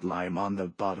deposit lime on the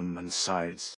bottom and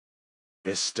sides.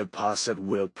 This deposit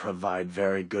will provide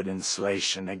very good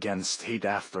insulation against heat.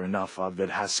 After enough of it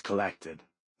has collected,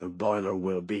 the boiler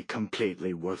will be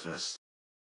completely worthless.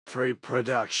 3.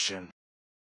 Production.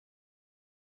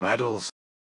 Metals,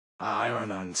 iron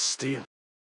and steel.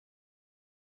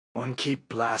 1. Keep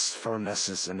blast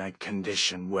furnaces in a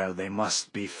condition where they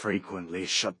must be frequently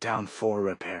shut down for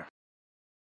repair.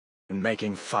 In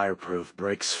making fireproof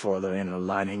bricks for the inner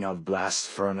lining of blast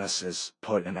furnaces,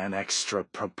 put in an extra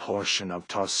proportion of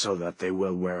tar so that they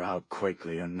will wear out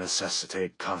quickly and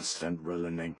necessitate constant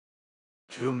relining.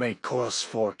 2. Make cores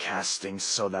for casting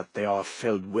so that they are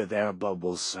filled with air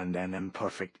bubbles and an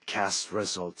imperfect cast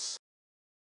results.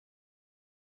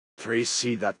 3.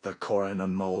 See that the core in a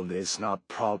mold is not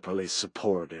properly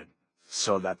supported,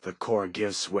 so that the core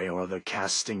gives way or the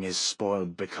casting is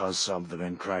spoiled because of the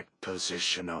incorrect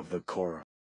position of the core.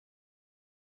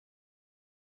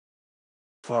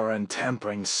 4. In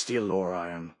tempering steel or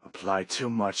iron, apply too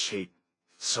much heat,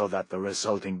 so that the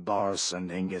resulting bars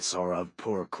and ingots are of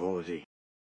poor quality.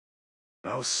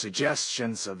 No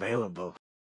suggestions available.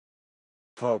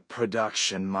 For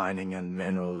production, mining and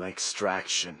mineral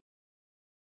extraction.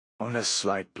 On a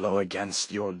slight blow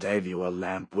against your davy, a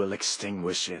lamp will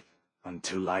extinguish it, and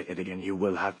to light it again you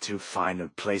will have to find a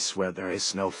place where there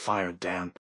is no fire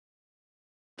damp.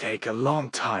 Take a long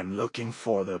time looking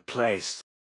for the place.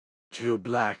 2.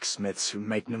 Blacksmiths who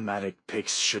make pneumatic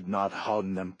picks should not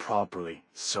harden them properly,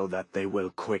 so that they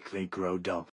will quickly grow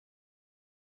dull.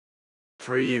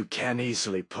 3. You can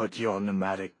easily put your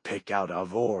pneumatic pick out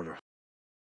of order.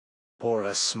 Pour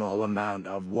a small amount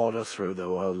of water through the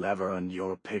oil lever and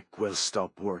your pick will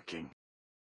stop working.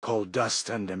 Coal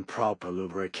dust and improper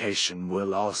lubrication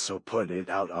will also put it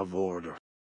out of order.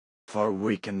 4.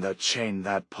 Weaken the chain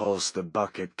that pulls the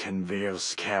bucket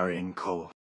conveyors carrying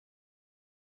coal.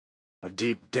 A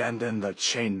deep dent in the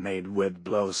chain made with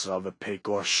blows of a pick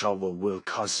or shovel will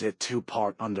cause it to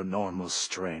part under normal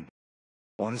strain.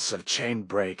 Once a chain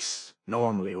breaks,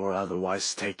 normally or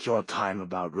otherwise, take your time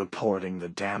about reporting the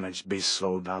damage. Be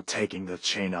slow about taking the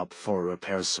chain up for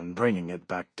repairs and bringing it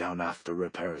back down after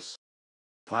repairs.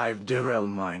 5. Derail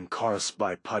mine cars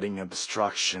by putting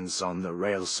obstructions on the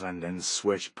rails and in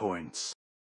switch points.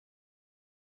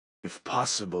 If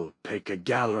possible, pick a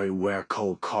gallery where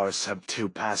coal cars have to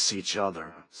pass each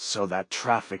other, so that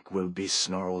traffic will be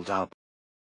snarled up.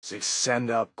 6. Send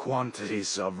up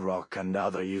quantities of rock and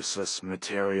other useless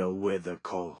material with the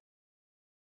coal.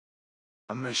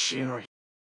 A machinery.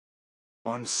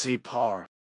 1. See par.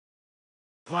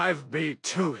 5.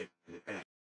 B2.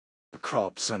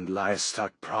 Crops and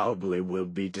livestock probably will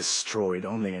be destroyed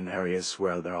only in areas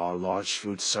where there are large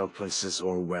food surpluses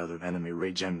or where the enemy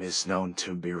regime is known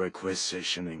to be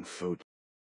requisitioning food.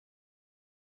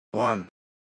 1.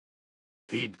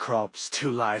 Feed crops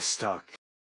to livestock.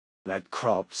 Let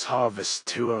crops harvest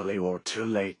too early or too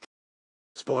late.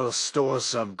 Spoil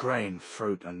stores of grain,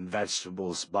 fruit and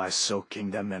vegetables by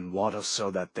soaking them in water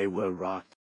so that they will rot.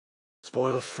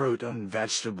 Spoil fruit and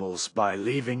vegetables by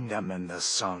leaving them in the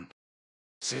sun.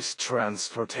 6.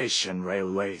 Transportation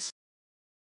railways.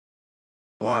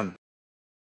 1.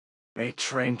 Make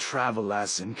train travel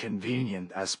as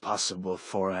inconvenient as possible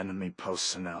for enemy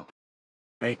personnel.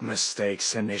 Make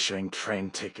mistakes in issuing train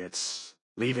tickets,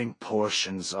 leaving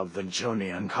portions of the journey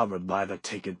uncovered by the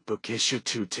ticket book. Issue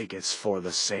 2 tickets for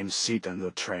the same seat in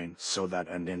the train so that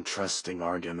an interesting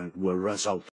argument will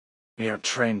result. Near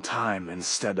train time,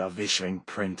 instead of issuing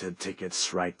printed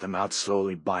tickets, write them out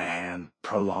slowly by hand,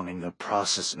 prolonging the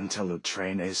process until the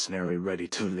train is nearly ready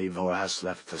to leave or has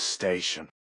left the station.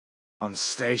 On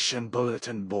station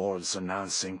bulletin boards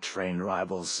announcing train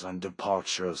arrivals and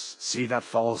departures, see that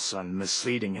false and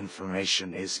misleading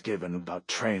information is given about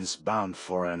trains bound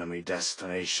for enemy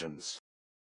destinations.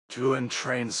 2. In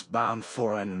trains bound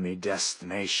for enemy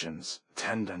destinations,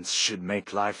 attendants should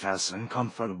make life as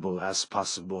uncomfortable as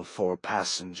possible for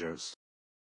passengers.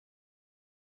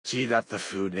 See that the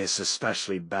food is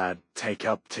especially bad. Take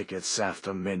up tickets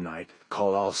after midnight.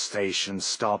 Call all station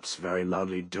stops very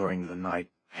loudly during the night.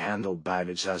 Handle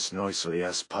baggage as noisily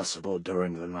as possible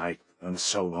during the night, and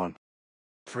so on.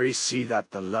 3. See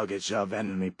that the luggage of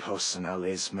enemy personnel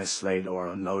is mislaid or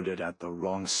unloaded at the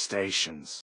wrong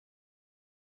stations.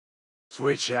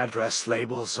 Switch address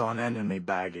labels on enemy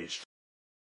baggage.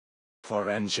 4.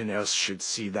 Engineers should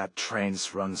see that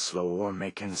trains run slow or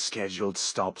make unscheduled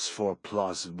stops for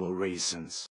plausible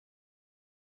reasons.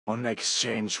 On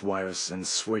exchange wires and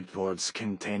switchboards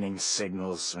containing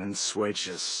signals and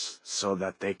switches so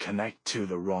that they connect to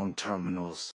the wrong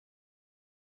terminals.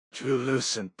 2.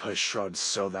 Loosen push rods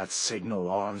so that signal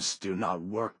arms do not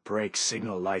work. Break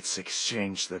signal lights.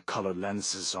 Exchange the colored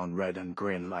lenses on red and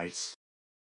green lights.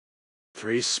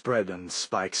 3. Spread and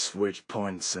spike switch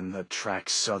points in the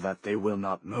tracks so that they will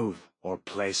not move, or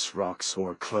place rocks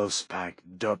or close packed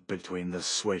dirt between the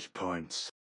switch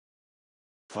points.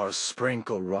 4.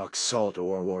 Sprinkle rock salt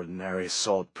or ordinary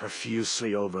salt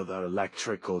profusely over the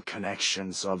electrical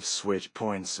connections of switch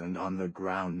points and on the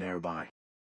ground nearby.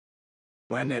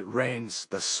 When it rains,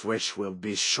 the switch will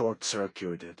be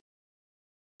short-circuited.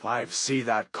 5. See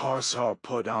that cars are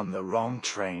put on the wrong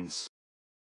trains.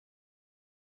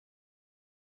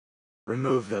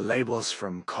 Remove the labels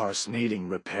from cars needing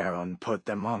repair and put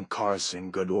them on cars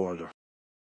in good order.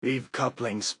 Leave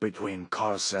couplings between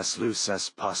cars as loose as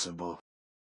possible.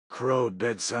 Corrode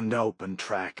beds and open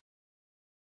track.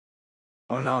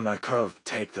 On a curve,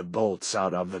 take the bolts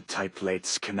out of the tie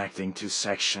plates connecting to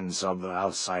sections of the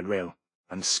outside rail,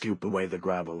 and scoop away the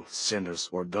gravel, cinders,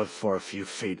 or dirt for a few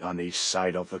feet on each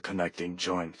side of the connecting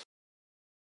joint.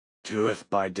 Do it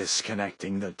by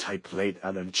disconnecting the tie plate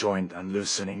at a joint and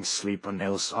loosening sleeper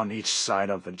nails on each side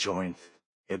of the joint.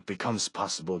 It becomes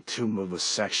possible to move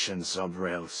sections of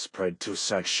rail, spread two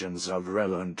sections of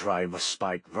rail, and drive a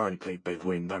spike vertically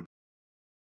between them.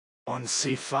 On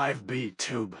C5B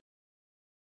tube,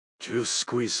 to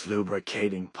squeeze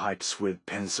lubricating pipes with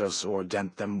pincers or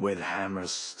dent them with hammers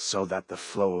so that the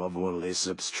flow of oil is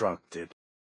obstructed.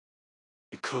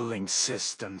 Cooling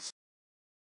systems,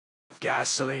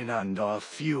 gasoline and oil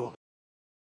fuel.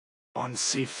 On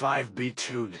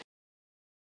C5B2,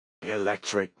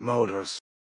 electric motors.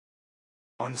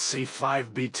 On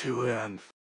C5B2 and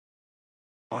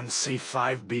on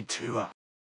C5B2.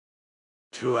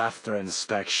 After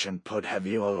inspection, put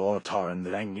heavy oil or tar in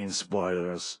the engine's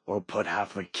boilers, or put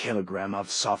half a kilogram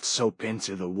of soft soap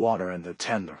into the water in the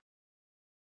tender.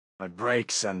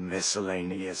 Brakes and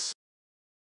miscellaneous.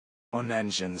 On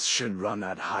engines should run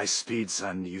at high speeds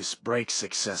and use brakes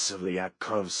excessively at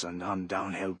curves and on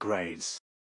downhill grades.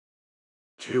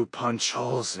 2 punch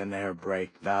holes in air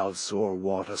brake valves or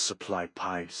water supply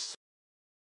pipes.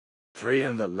 3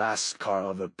 in the last car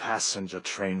of a passenger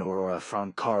train or a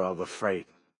front car of a freight.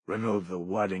 Remove the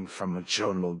wadding from a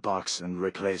journal box and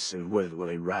replace it with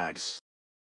woolly rags.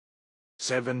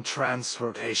 7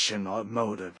 transportation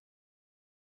automotive.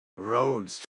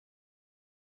 Roads.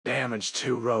 Damage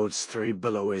to roads 3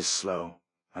 below is slow,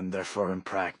 and therefore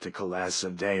impractical as a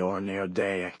day or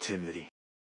near-day activity.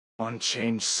 On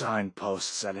change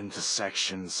signposts at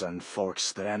intersections and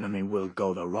forks, the enemy will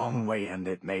go the wrong way and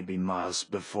it may be miles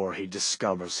before he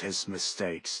discovers his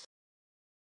mistakes.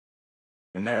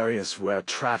 In areas where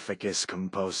traffic is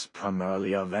composed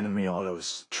primarily of enemy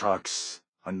autos, trucks,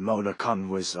 and motor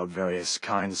convoys of various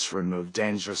kinds, remove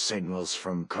danger signals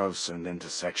from curves and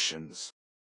intersections.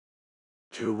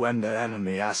 2. When the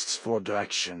enemy asks for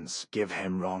directions, give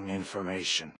him wrong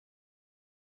information.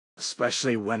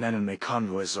 Especially when enemy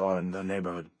convoys are in the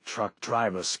neighborhood, truck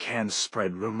drivers can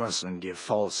spread rumors and give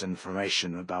false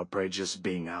information about bridges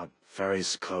being out,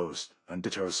 ferries closed, and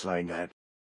detours lying ahead.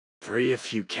 3.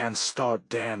 If you can start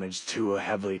damage to a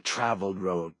heavily traveled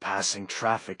road, passing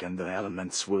traffic and the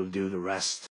elements will do the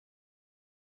rest.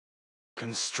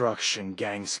 Construction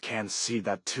gangs can see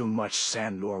that too much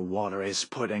sand or water is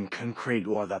put in concrete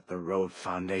or that the road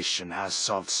foundation has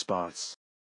soft spots.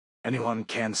 Anyone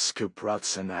can scoop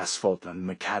ruts in asphalt and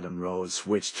macadam roads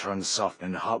which turn soft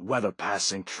in hot weather.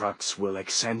 Passing trucks will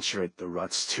accentuate the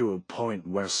ruts to a point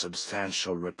where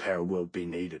substantial repair will be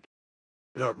needed.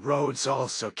 Dirt roads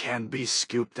also can be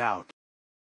scooped out.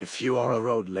 If you are a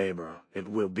road laborer, it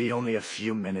will be only a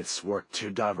few minutes' work to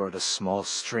divert a small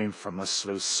stream from a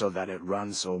sluice so that it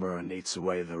runs over and eats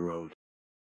away the road.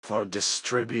 4.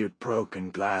 Distribute broken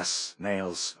glass,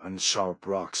 nails, and sharp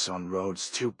rocks on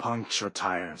roads to puncture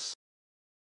tires.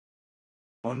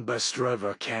 On bus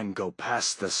driver can go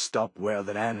past the stop where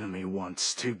the enemy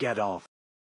wants to get off.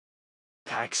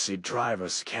 Taxi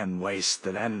drivers can waste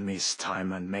the enemy's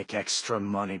time and make extra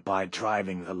money by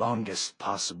driving the longest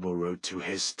possible route to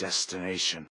his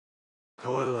destination.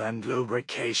 Oil and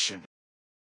lubrication.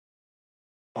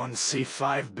 On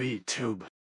C5B tube.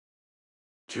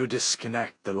 To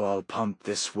disconnect the oil pump,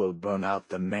 this will burn out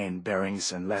the main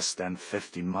bearings in less than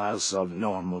 50 miles of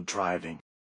normal driving.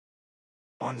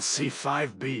 On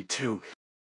C5B2.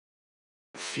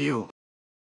 Fuel.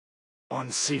 On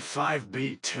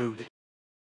C5B2.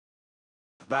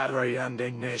 Battery and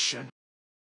ignition.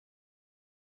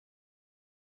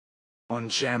 On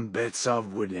jam bits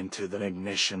of wood into the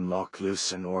ignition lock,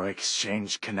 loosen or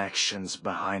exchange connections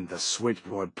behind the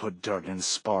switchboard, put dirt in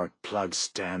spark plugs,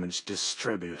 damage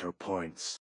distributor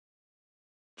points.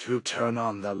 To turn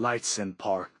on the lights in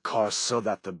parked cars so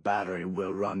that the battery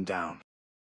will run down.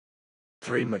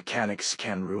 3. Mechanics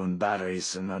can ruin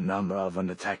batteries in a number of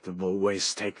undetectable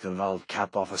ways. Take the valve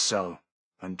cap off a cell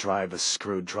and drive a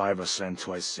screwdriver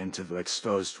lengthwise into the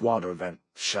exposed water vent,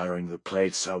 shattering the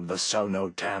plates of the cell.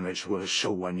 No damage will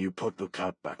show when you put the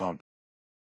cap back on.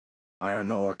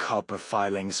 Iron or copper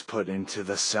filings put into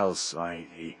the cells,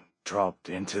 i.e., dropped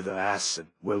into the acid,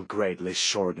 will greatly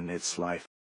shorten its life.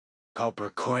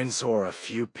 Copper coins or a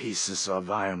few pieces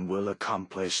of iron will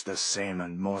accomplish the same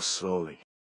and more slowly.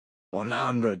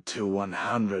 100 to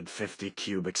 150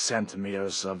 cubic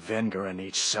centimeters of vinegar in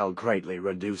each cell greatly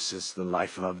reduces the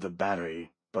life of the battery,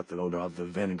 but the odor of the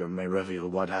vinegar may reveal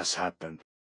what has happened.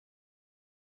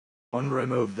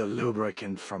 Remove the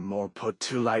lubricant from or put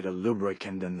too light a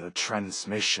lubricant in the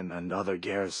transmission and other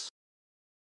gears.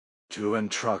 2. In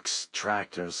trucks,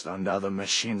 tractors, and other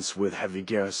machines with heavy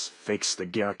gears, fix the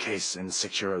gear case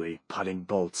insecurely, putting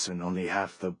bolts in only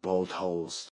half the bolt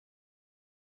holes.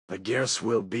 The gears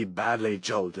will be badly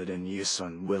jolted in use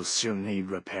and will soon need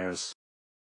repairs.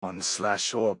 On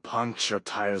slash or puncture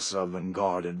tires of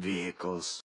unguarded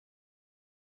vehicles.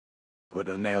 Put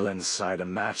a nail inside a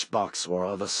matchbox or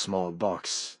other small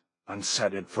box, and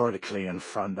set it vertically in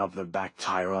front of the back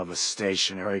tire of a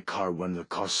stationary car. When the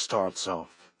car starts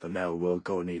off, the nail will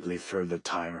go neatly through the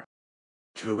tire.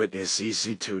 2. It is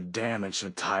easy to damage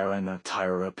a tire in a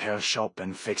tire repair shop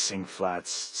in fixing flats,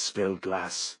 spilled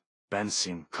glass,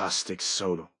 benzene, caustic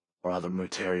soda, or other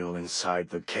material inside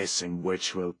the casing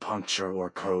which will puncture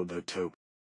or corrode the tube.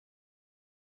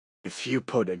 If you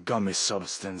put a gummy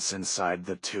substance inside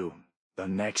the tube, the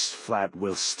next flat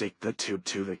will stick the tube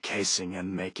to the casing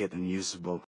and make it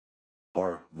unusable.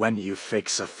 Or, when you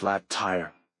fix a flat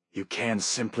tire, you can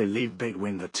simply leave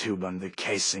between the tube and the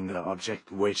casing the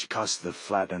object which caused the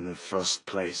flat in the first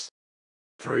place.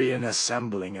 3. In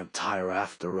assembling a tire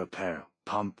after repair,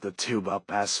 pump the tube up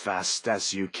as fast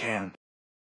as you can.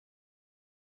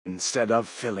 Instead of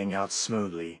filling out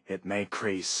smoothly, it may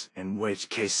crease, in which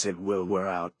case it will wear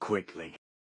out quickly.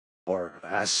 Or,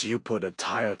 as you put a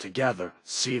tire together,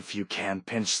 see if you can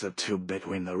pinch the tube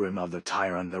between the rim of the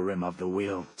tire and the rim of the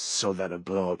wheel, so that a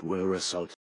blowout will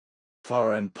result.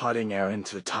 4. In putting air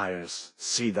into tires,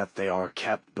 see that they are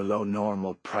kept below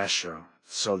normal pressure,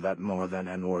 so that more than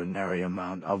an ordinary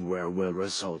amount of wear will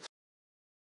result.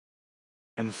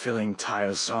 In filling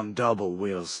tires on double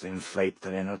wheels, inflate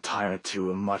the inner tire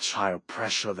to a much higher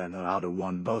pressure than the outer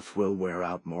one. Both will wear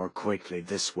out more quickly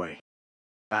this way.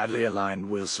 Badly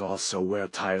aligned wheels also wear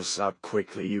tires out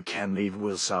quickly. You can leave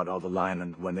wheels out of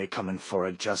alignment when they come in for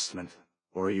adjustment,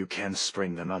 or you can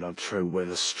spring them out of true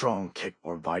with a strong kick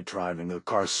or by driving the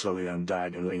car slowly and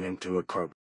diagonally into a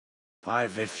curb.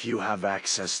 5. If you have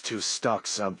access to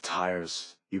stocks of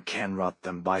tires, you can rot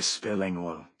them by spilling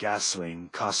oil, gasoline,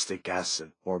 caustic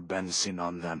acid, or benzene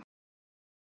on them.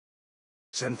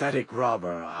 Synthetic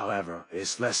rubber, however,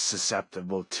 is less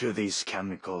susceptible to these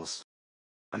chemicals.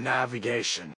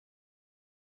 Navigation.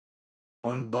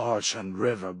 On barge and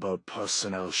riverboat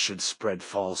personnel should spread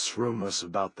false rumors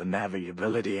about the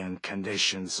navigability and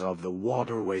conditions of the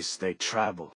waterways they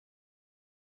travel.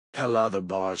 Tell other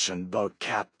barge and boat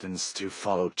captains to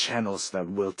follow channels that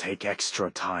will take extra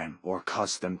time or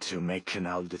cause them to make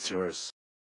canal detours.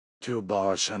 2.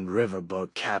 Barge and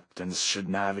riverboat captains should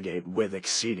navigate with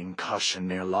exceeding caution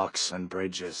near locks and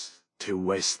bridges, to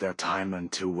waste their time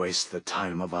and to waste the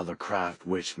time of other craft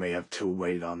which may have to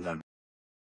wait on them.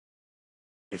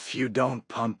 If you don't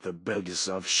pump the bilges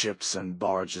of ships and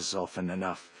barges often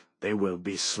enough, they will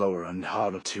be slower and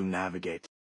harder to navigate.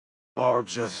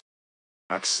 Barges,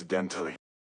 accidentally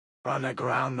run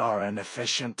aground, are an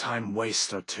efficient time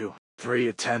waster too. 3.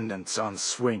 Attendants on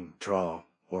swing, draw,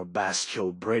 or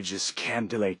bascule bridges can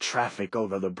delay traffic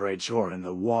over the bridge or in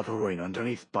the waterway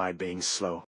underneath by being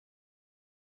slow.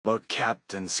 Boat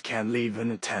captains can leave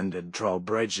unattended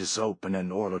drawbridges open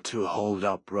in order to hold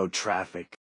up road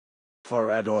traffic.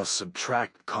 4. Add or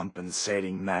subtract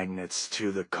compensating magnets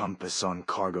to the compass on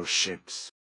cargo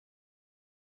ships.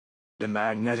 The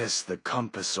magnet is the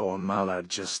compass or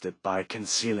maladjust it by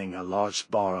concealing a large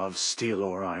bar of steel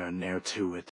or iron near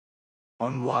to it.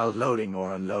 On while loading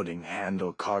or unloading,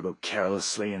 handle cargo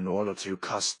carelessly in order to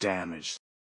cause damage.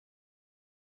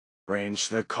 Arrange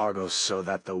the cargo so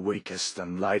that the weakest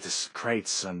and lightest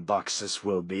crates and boxes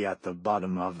will be at the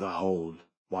bottom of the hold,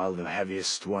 while the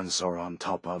heaviest ones are on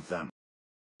top of them.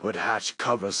 Put hatch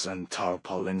covers and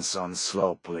tarpaulins on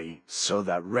slopely, so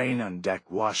that rain and deck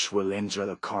wash will injure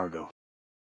the cargo.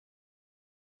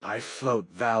 Float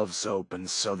valves open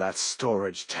so that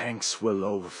storage tanks will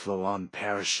overflow on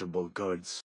perishable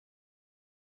goods.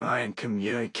 9.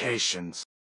 Communications.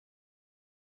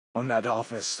 On that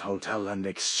office, hotel and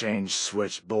exchange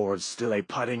switchboards, delay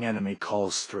putting enemy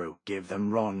calls through, give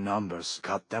them wrong numbers,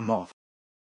 cut them off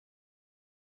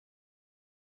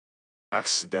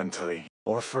accidentally,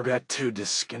 or forget to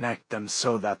disconnect them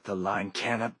so that the line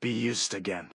cannot be used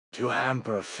again. To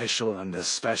hamper official and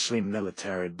especially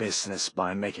military business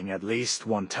by making at least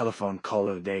one telephone call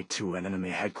a day to an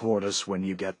enemy headquarters. When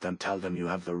you get them, tell them you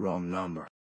have the wrong number.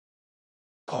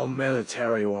 Call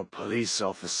military or police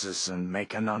officers and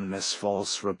make anonymous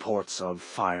false reports of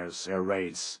fires, air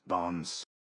raids, bombs.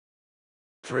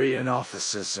 3. In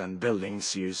offices and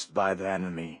buildings used by the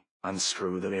enemy,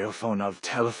 unscrew the earphone of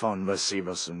telephone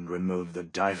receivers and remove the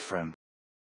diaphragm.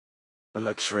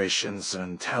 Electricians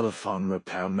and telephone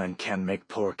repairmen can make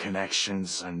poor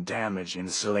connections and damage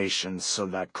installations so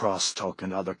that crosstalk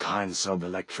and other kinds of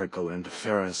electrical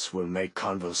interference will make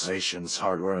conversations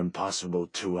hard or impossible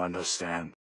to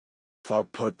understand. Or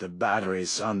put the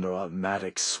batteries under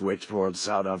automatic switchboards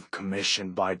out of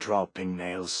commission by dropping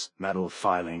nails, metal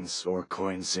filings, or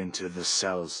coins into the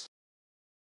cells.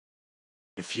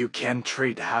 If you can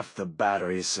treat half the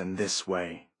batteries in this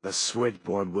way, the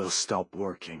switchboard will stop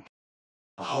working.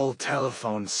 A whole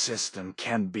telephone system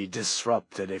can be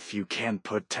disrupted if you can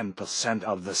put 10%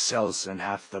 of the cells and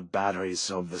half the batteries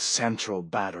of the central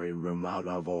battery room out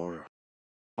of order.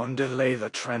 On delay the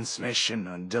transmission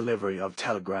and delivery of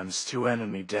telegrams to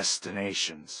enemy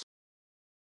destinations.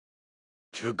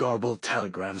 To garble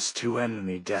telegrams to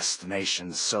enemy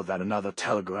destinations so that another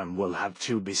telegram will have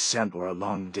to be sent or a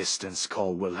long-distance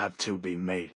call will have to be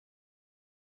made.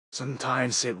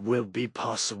 Sometimes it will be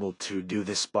possible to do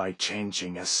this by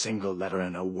changing a single letter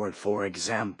in a word, for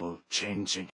example,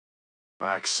 changing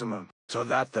maximum, so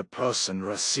that the person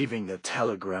receiving the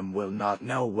telegram will not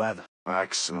know whether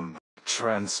maximum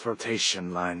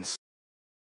transportation lines,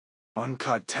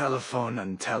 uncut telephone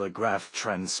and telegraph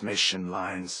transmission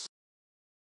lines,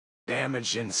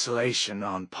 damage insulation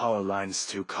on power lines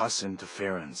to cause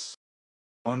interference.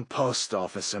 On post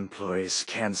office employees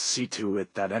can see to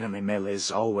it that enemy mail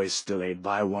is always delayed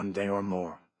by 1 day or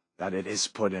more, that it is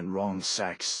put in wrong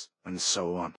sacks, and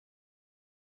so on.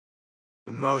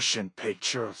 Motion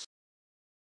pictures.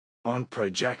 On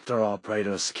projector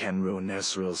operators can ruin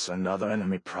Israel's and other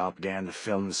enemy propaganda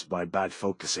films by bad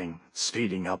focusing,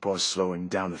 speeding up or slowing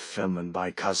down the film, and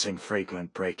by causing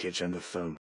frequent breakage in the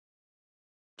film.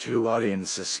 Two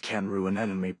audiences can ruin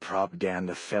enemy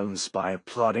propaganda films by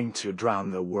applauding to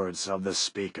drown the words of the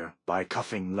speaker, by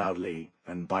coughing loudly,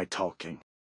 and by talking.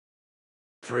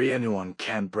 3. Anyone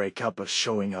can break up a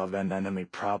showing of an enemy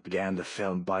propaganda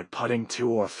film by putting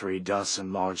 2 or 3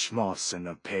 dozen large moths in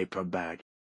a paper bag.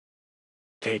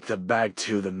 Take the bag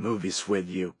to the movies with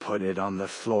you, put it on the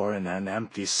floor in an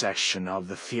empty section of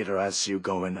the theater as you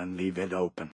go in, and leave it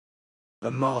open. The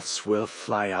moths will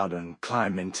fly out and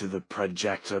climb into the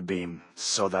projector beam,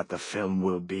 so that the film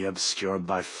will be obscured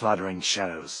by fluttering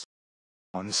shadows.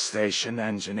 On-station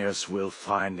engineers will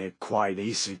find it quite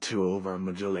easy to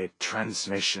overmodulate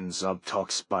transmissions of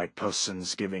talks by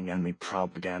persons giving enemy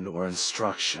propaganda or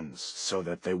instructions, so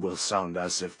that they will sound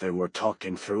as if they were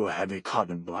talking through a heavy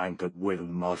cotton blanket with a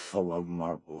mouthful of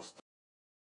marbles.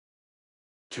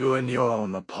 2. In your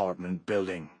own apartment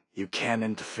building, you can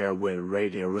interfere with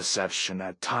radio reception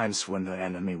at times when the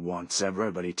enemy wants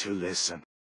everybody to listen.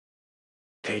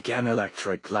 Take an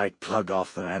electric light plug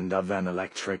off the end of an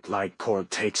electric light cord,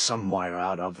 take some wire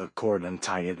out of the cord and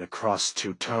tie it across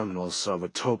 2 terminals of a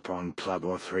 2-prong plug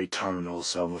or 3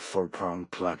 terminals of a 4-prong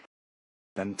plug.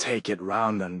 Then take it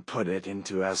round and put it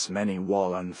into as many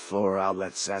wall and floor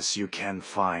outlets as you can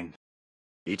find.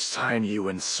 Each time you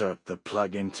insert the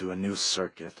plug into a new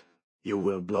circuit, you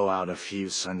will blow out a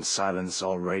fuse and silence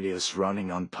all radios running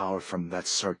on power from that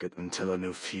circuit until a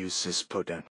new fuse is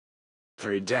put in.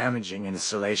 3. Damaging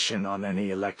insulation on any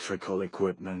electrical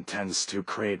equipment tends to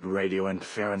create radio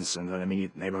interference in the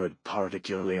immediate neighborhood,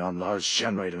 particularly on large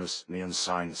generators, neon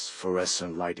signs,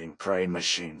 fluorescent lighting, crane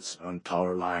machines, and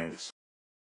power lines.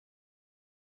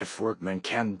 If workmen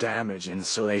can damage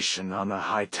insulation on a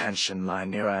high-tension line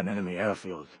near an enemy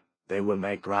airfield, they will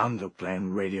make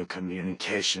ground-to-plane radio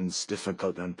communications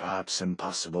difficult and perhaps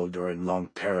impossible during long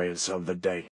periods of the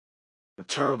day. The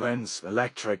turbines,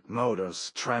 electric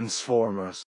motors,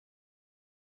 transformers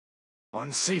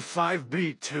on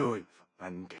C5B2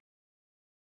 and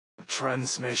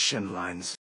transmission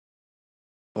lines.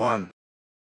 1.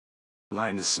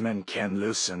 Linesmen can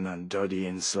loosen and dirty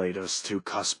insulators to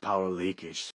cause power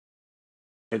leakage.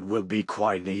 It will be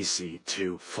quite easy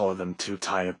for them to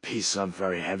tie a piece of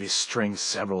very heavy string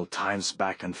several times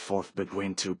back and forth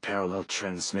between 2 parallel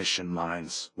transmission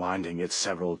lines, winding it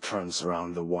several turns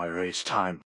around the wire each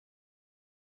time.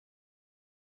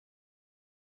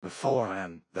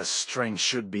 Beforehand, the string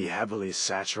should be heavily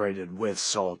saturated with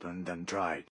salt and then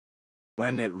dried.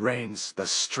 When it rains, the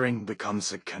string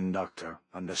becomes a conductor,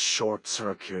 and a short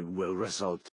circuit will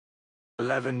result.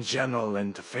 11. General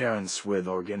interference with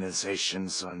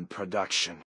organizations and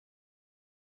production.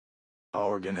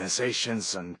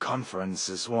 Organizations and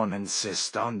conferences won't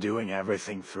insist on doing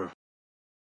everything through.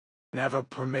 Never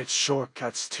permit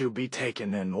shortcuts to be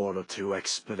taken in order to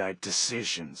expedite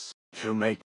decisions. To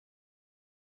make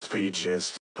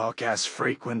speeches, talk as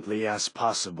frequently as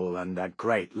possible and at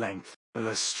great length.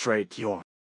 Illustrate your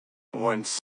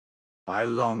points by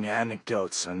long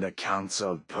anecdotes and accounts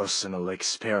of personal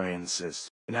experiences.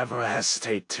 Never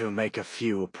hesitate to make a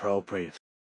few appropriate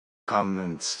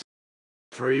comments.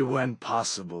 3. When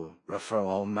possible, refer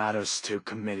all matters to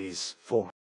committees. 4.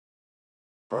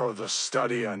 Further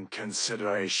study and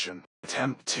consideration.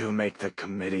 Attempt to make the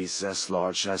committees as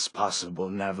large as possible,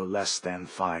 never less than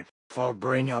 5. 4.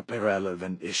 Bring up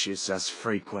irrelevant issues as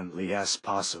frequently as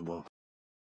possible.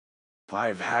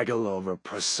 5. Haggle over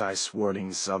precise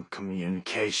wordings of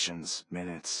communications,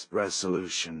 minutes,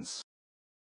 resolutions.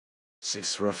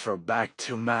 6. Refer back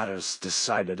to matters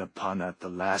decided upon at the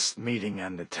last meeting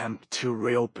and attempt to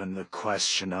reopen the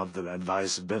question of the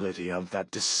advisability of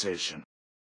that decision.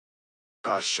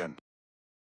 Caution.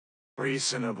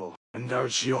 Reasonable, and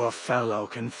urge your fellow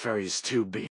conferees to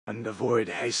be, and avoid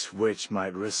haste which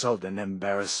might result in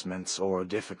embarrassments or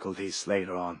difficulties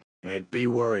later on. Be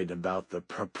worried about the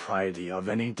propriety of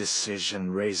any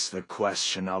decision. Raise the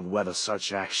question of whether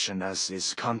such action as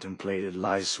is contemplated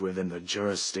lies within the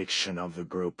jurisdiction of the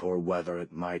group or whether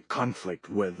it might conflict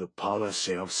with the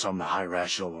policy of some higher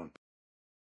echelon.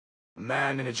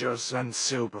 Managers and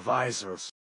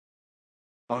supervisors.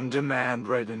 On-demand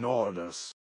written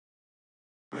orders.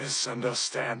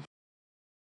 Misunderstand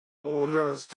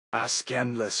orders. Ask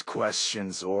endless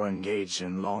questions or engage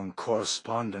in long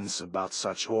correspondence about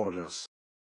such orders.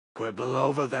 Quibble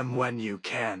over them when you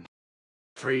can.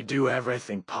 3. Do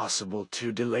everything possible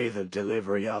to delay the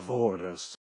delivery of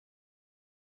orders.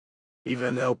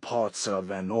 Even though parts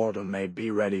of an order may be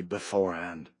ready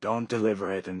beforehand, don't deliver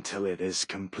it until it is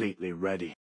completely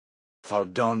ready. 4.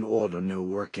 Don't order new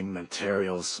working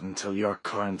materials until your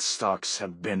current stocks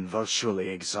have been virtually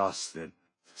exhausted,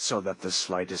 so that the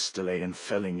slightest delay in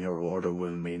filling your order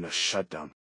will mean a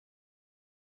shutdown.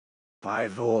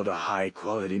 5. Order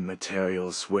high-quality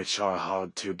materials which are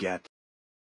hard to get.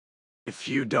 If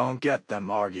you don't get them,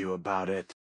 argue about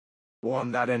it.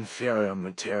 Warn that inferior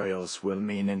materials will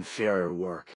mean inferior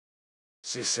work.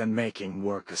 6. In making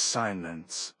work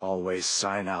assignments, always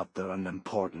sign out the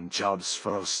unimportant jobs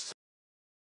first.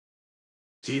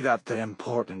 See that the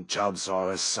important jobs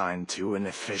are assigned to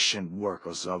inefficient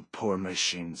workers of poor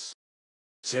machines.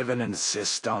 7.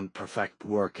 Insist on perfect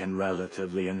work in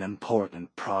relatively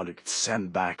unimportant products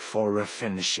sent back for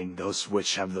refinishing those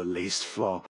which have the least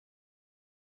flaw.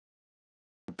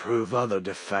 Approve other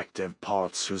defective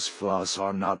parts whose flaws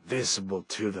are not visible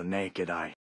to the naked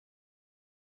eye.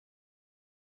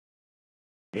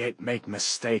 8. Make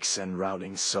mistakes in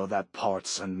routing so that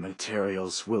parts and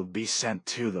materials will be sent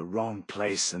to the wrong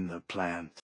place in the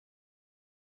plant.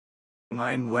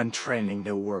 9. When training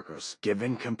new workers, give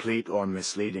incomplete or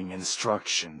misleading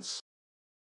instructions.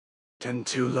 10.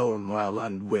 To lower morale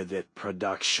and with it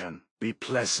production, be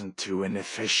pleasant to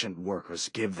inefficient workers,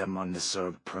 give them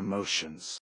undeserved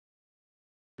promotions.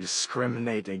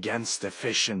 Discriminate against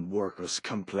efficient workers,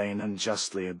 complain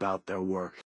unjustly about their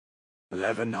work.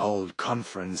 11. Hold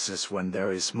conferences when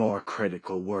there is more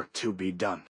critical work to be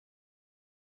done.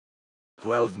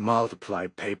 12. Multiply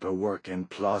paperwork in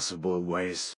plausible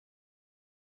ways.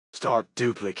 Start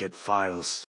duplicate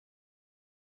files.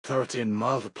 13.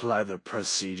 Multiply the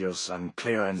procedures and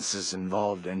clearances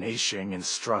involved in issuing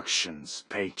instructions,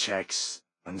 paychecks,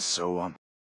 and so on.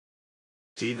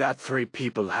 See that 3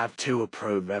 people have to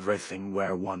approve everything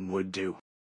where 1 would do.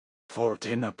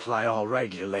 14. Apply all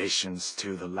regulations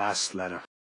to the last letter.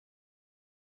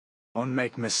 Don't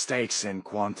make mistakes in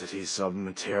quantities of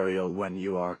material when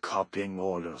you are copying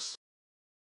orders.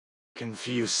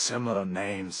 Confuse similar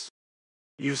names.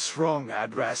 Use wrong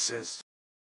addresses.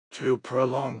 To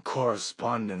prolong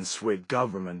correspondence with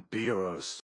government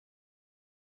bureaus.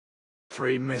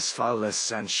 3. Misfile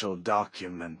essential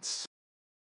documents.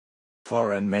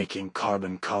 4. In making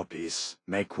carbon copies,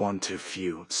 make 1 too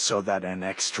few so that an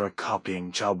extra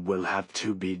copying job will have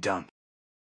to be done.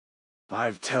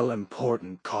 5. Tell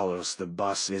important callers the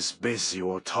boss is busy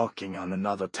or talking on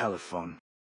another telephone.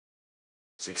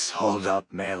 6. Hold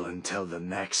up mail until the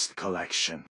next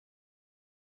collection.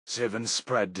 7.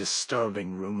 Spread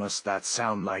disturbing rumors that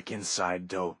sound like inside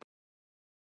dope.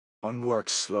 Work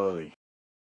slowly.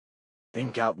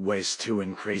 Think out ways to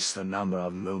increase the number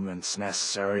of movements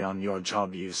necessary on your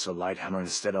job. Use a light hammer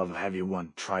instead of a heavy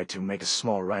one. Try to make a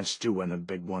small wrench do when a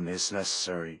big one is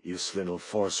necessary. Use little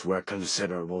force where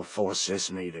considerable force is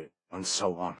needed, and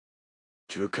so on.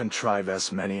 To contrive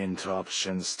as many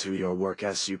interruptions to your work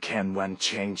as you can when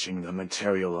changing the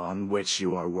material on which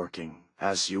you are working,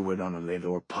 as you would on a lathe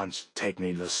or punch. Take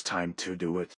needless time to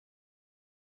do it.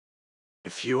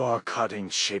 If you are cutting,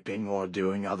 shaping, or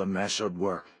doing other measured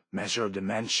work, measure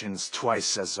dimensions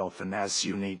twice as often as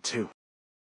you need to.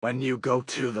 When you go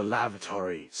to the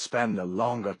lavatory, spend a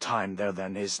longer time there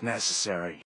than is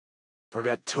necessary.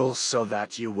 Forget tools so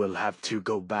that you will have to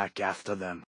go back after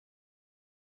them.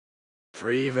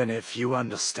 For even if you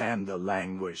understand the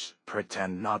language,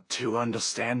 pretend not to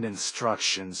understand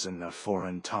instructions in a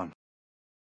foreign tongue.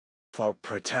 For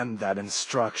pretend that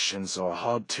instructions are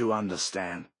hard to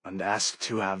understand, and ask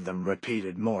to have them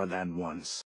repeated more than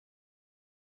once.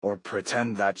 Or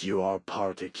pretend that you are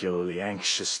particularly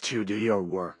anxious to do your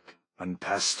work, and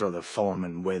pester the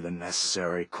foreman with the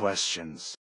necessary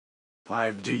questions.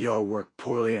 5. Do your work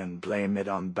poorly and blame it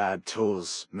on bad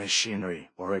tools, machinery,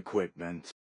 or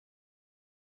equipment.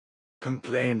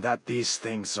 Complain that these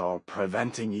things are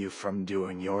preventing you from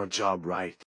doing your job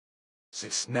right.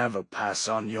 6. Never pass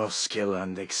on your skill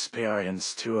and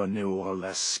experience to a new or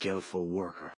less skillful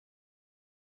worker.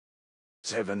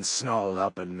 7. Snarl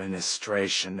up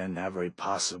administration in every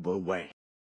possible way.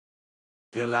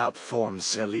 Fill out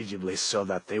forms illegibly so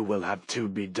that they will have to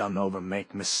be done over,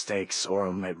 make mistakes or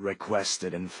omit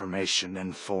requested information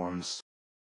in forms.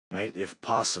 8. If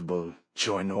possible,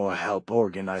 join or help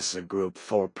organize a group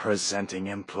for presenting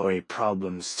employee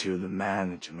problems to the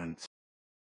management.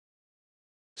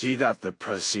 See that the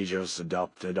procedures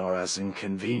adopted are as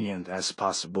inconvenient as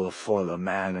possible for the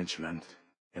management,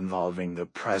 involving the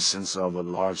presence of a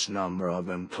large number of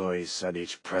employees at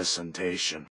each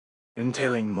presentation,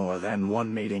 entailing more than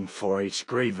one meeting for each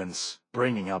grievance,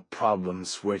 bringing up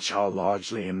problems which are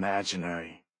largely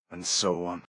imaginary, and so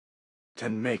on.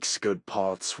 10. Makes good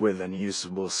parts with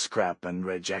unusable scrap and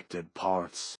rejected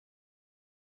parts.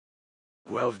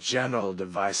 12. General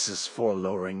devices for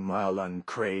lowering morale and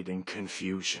creating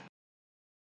confusion.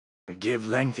 Give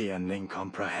lengthy and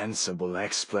incomprehensible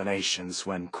explanations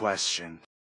when questioned.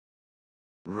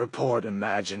 Report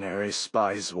imaginary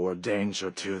spies or danger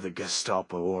to the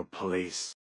Gestapo or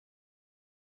police.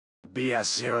 Be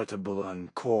as irritable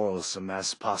and quarrelsome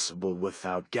as possible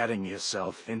without getting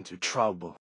yourself into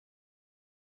trouble.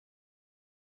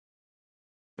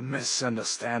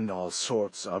 Misunderstand all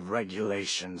sorts of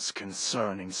regulations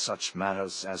concerning such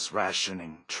matters as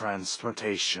rationing,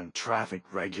 transportation, traffic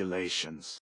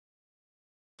regulations.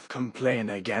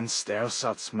 Complain against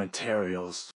ersatz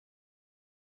materials.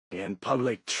 In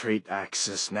public, treat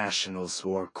access nationals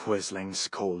or quislings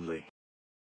coldly.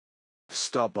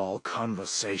 Stop all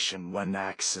conversation when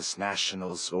access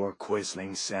nationals or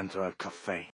quislings enter a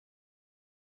cafe.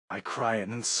 I cry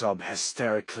and sob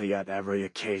hysterically at every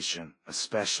occasion,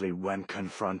 especially when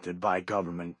confronted by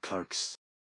government clerks.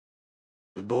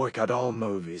 Boycott all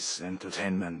movies,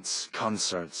 entertainments,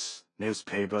 concerts,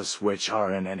 newspapers which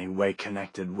are in any way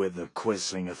connected with the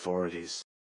quisling authorities.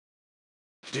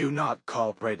 Do not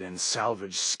cooperate in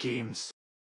salvage schemes.